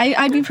sorry.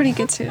 I'd be pretty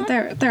good too.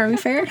 There, are we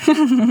fair?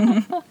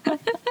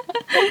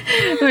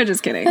 We're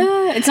just kidding.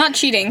 It's not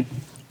cheating,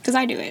 because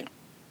I do it.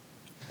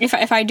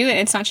 If I do it,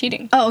 it's not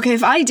cheating. Oh, okay.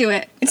 If I do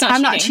it, It's not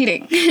I'm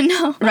cheating. not cheating,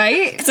 No.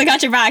 right? Because I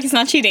got your back. It's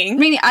not cheating.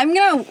 Rainy,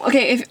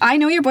 if I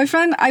know your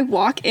boyfriend, I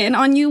walk in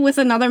on you with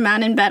another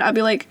man in bed, I'll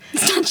be like,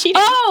 It's not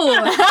cheating.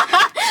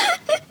 oh,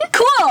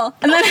 cool.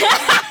 And then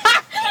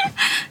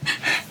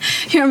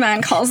your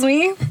man calls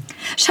me,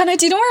 Shanna,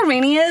 do you know where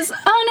Rainy is?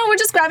 Oh, no, we're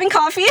just grabbing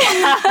coffee.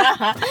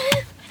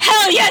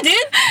 Hell yeah, dude.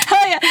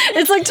 Hell yeah.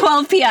 It's like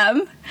 12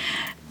 p.m.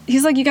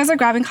 He's like, you guys are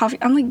grabbing coffee?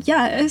 I'm like,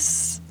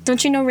 yes.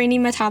 Don't you know Rainy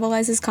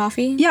metabolizes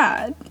coffee?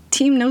 Yeah,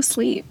 team no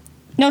sleep.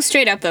 No,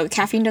 straight up though,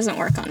 caffeine doesn't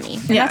work on me.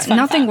 And Yeah, that's fun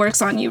nothing fact.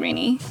 works on you,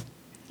 Rainy.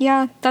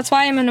 Yeah, that's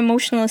why I'm an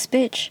emotionalist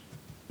bitch.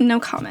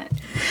 No comment.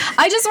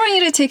 I just want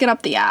you to take it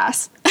up the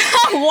ass.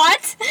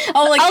 What?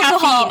 Oh, like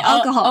Alcohol, caffeine.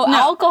 alcohol. Oh, No.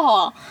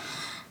 alcohol.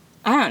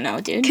 I don't know,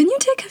 dude. Can you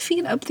take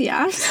caffeine up the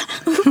ass?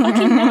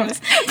 fucking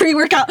knows?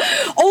 Pre-workout.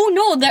 Oh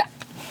no, that.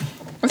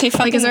 Okay,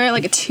 fucking. Like, is there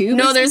like a tube?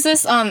 No, there's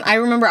this. I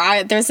remember.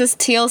 There's this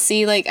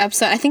TLC like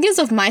episode. I think it's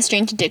of My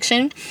Strange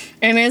Addiction,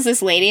 and there's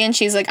this lady, and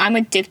she's like, "I'm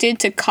addicted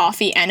to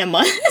coffee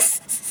enemas."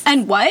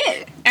 And what?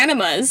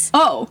 Enemas.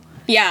 Oh,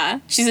 Yeah,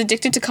 she's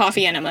addicted to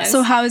coffee enemas.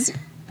 so how is...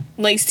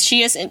 like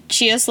she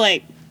just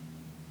like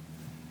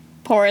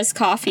pours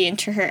coffee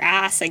into her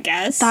ass, I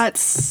guess.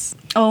 That's...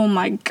 Oh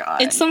my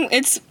god.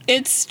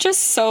 It's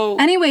just so.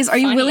 Anyways, are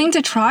you funny. willing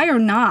to try or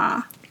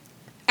nah?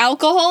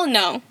 Alcohol?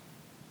 No,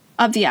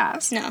 Up the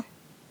ass. no,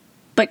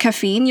 But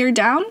caffeine, you're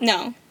down?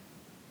 no.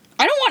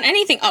 I don't want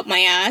anything up my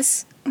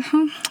ass.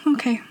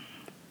 Okay.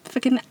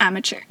 Fucking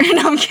amateur.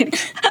 No, I'm kidding.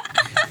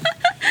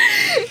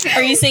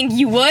 Are you saying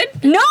you would?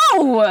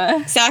 No!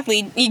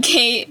 Exactly. You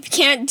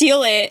can't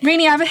deal it.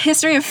 Rainy, I have a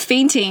history of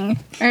fainting.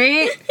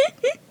 Alright?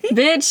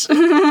 Bitch.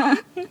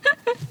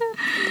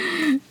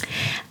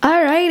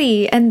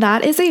 Alrighty, and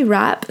that is a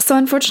wrap. So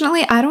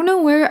unfortunately, I don't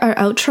know where our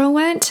outro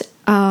went.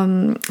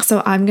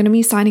 So I'm gonna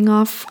be signing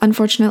off,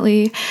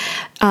 unfortunately.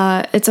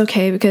 It's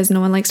okay because no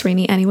one likes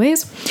Rainy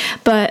anyways.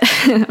 But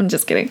I'm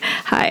just kidding.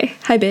 Hi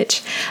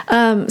bitch.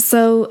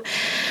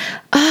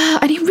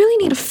 I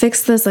really need to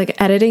fix this like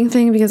editing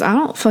thing because I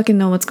don't fucking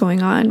know what's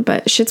going on,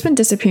 but shit's been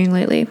disappearing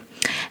lately.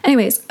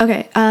 Anyways,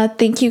 okay,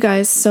 thank you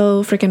guys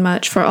so freaking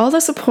much for all the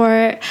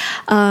support.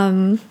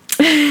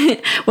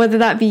 Whether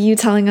that be you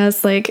telling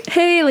us like,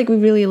 hey, like we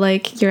really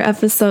like your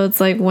episodes,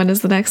 like when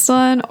is the next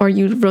one, or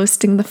you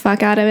roasting the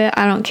fuck out of it,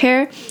 I don't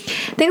care.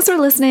 Thanks for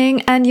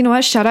listening. And you know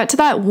what, shout out to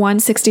that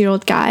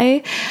 160-year-old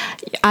guy.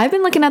 I've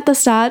been looking at the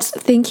stats.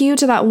 Thank you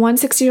to that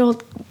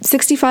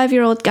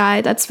 65-year-old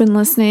guy that's been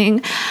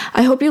listening.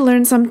 I hope you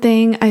learned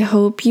something. I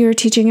hope you're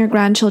teaching your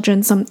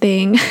grandchildren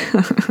something.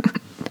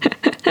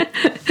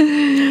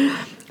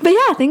 But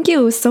yeah, thank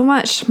you so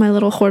much, my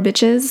little whore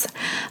bitches.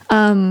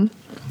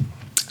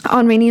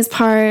 On Rainy's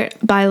part,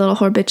 bye little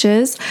whore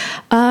bitches.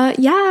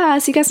 Yeah,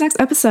 see you guys next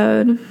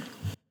episode.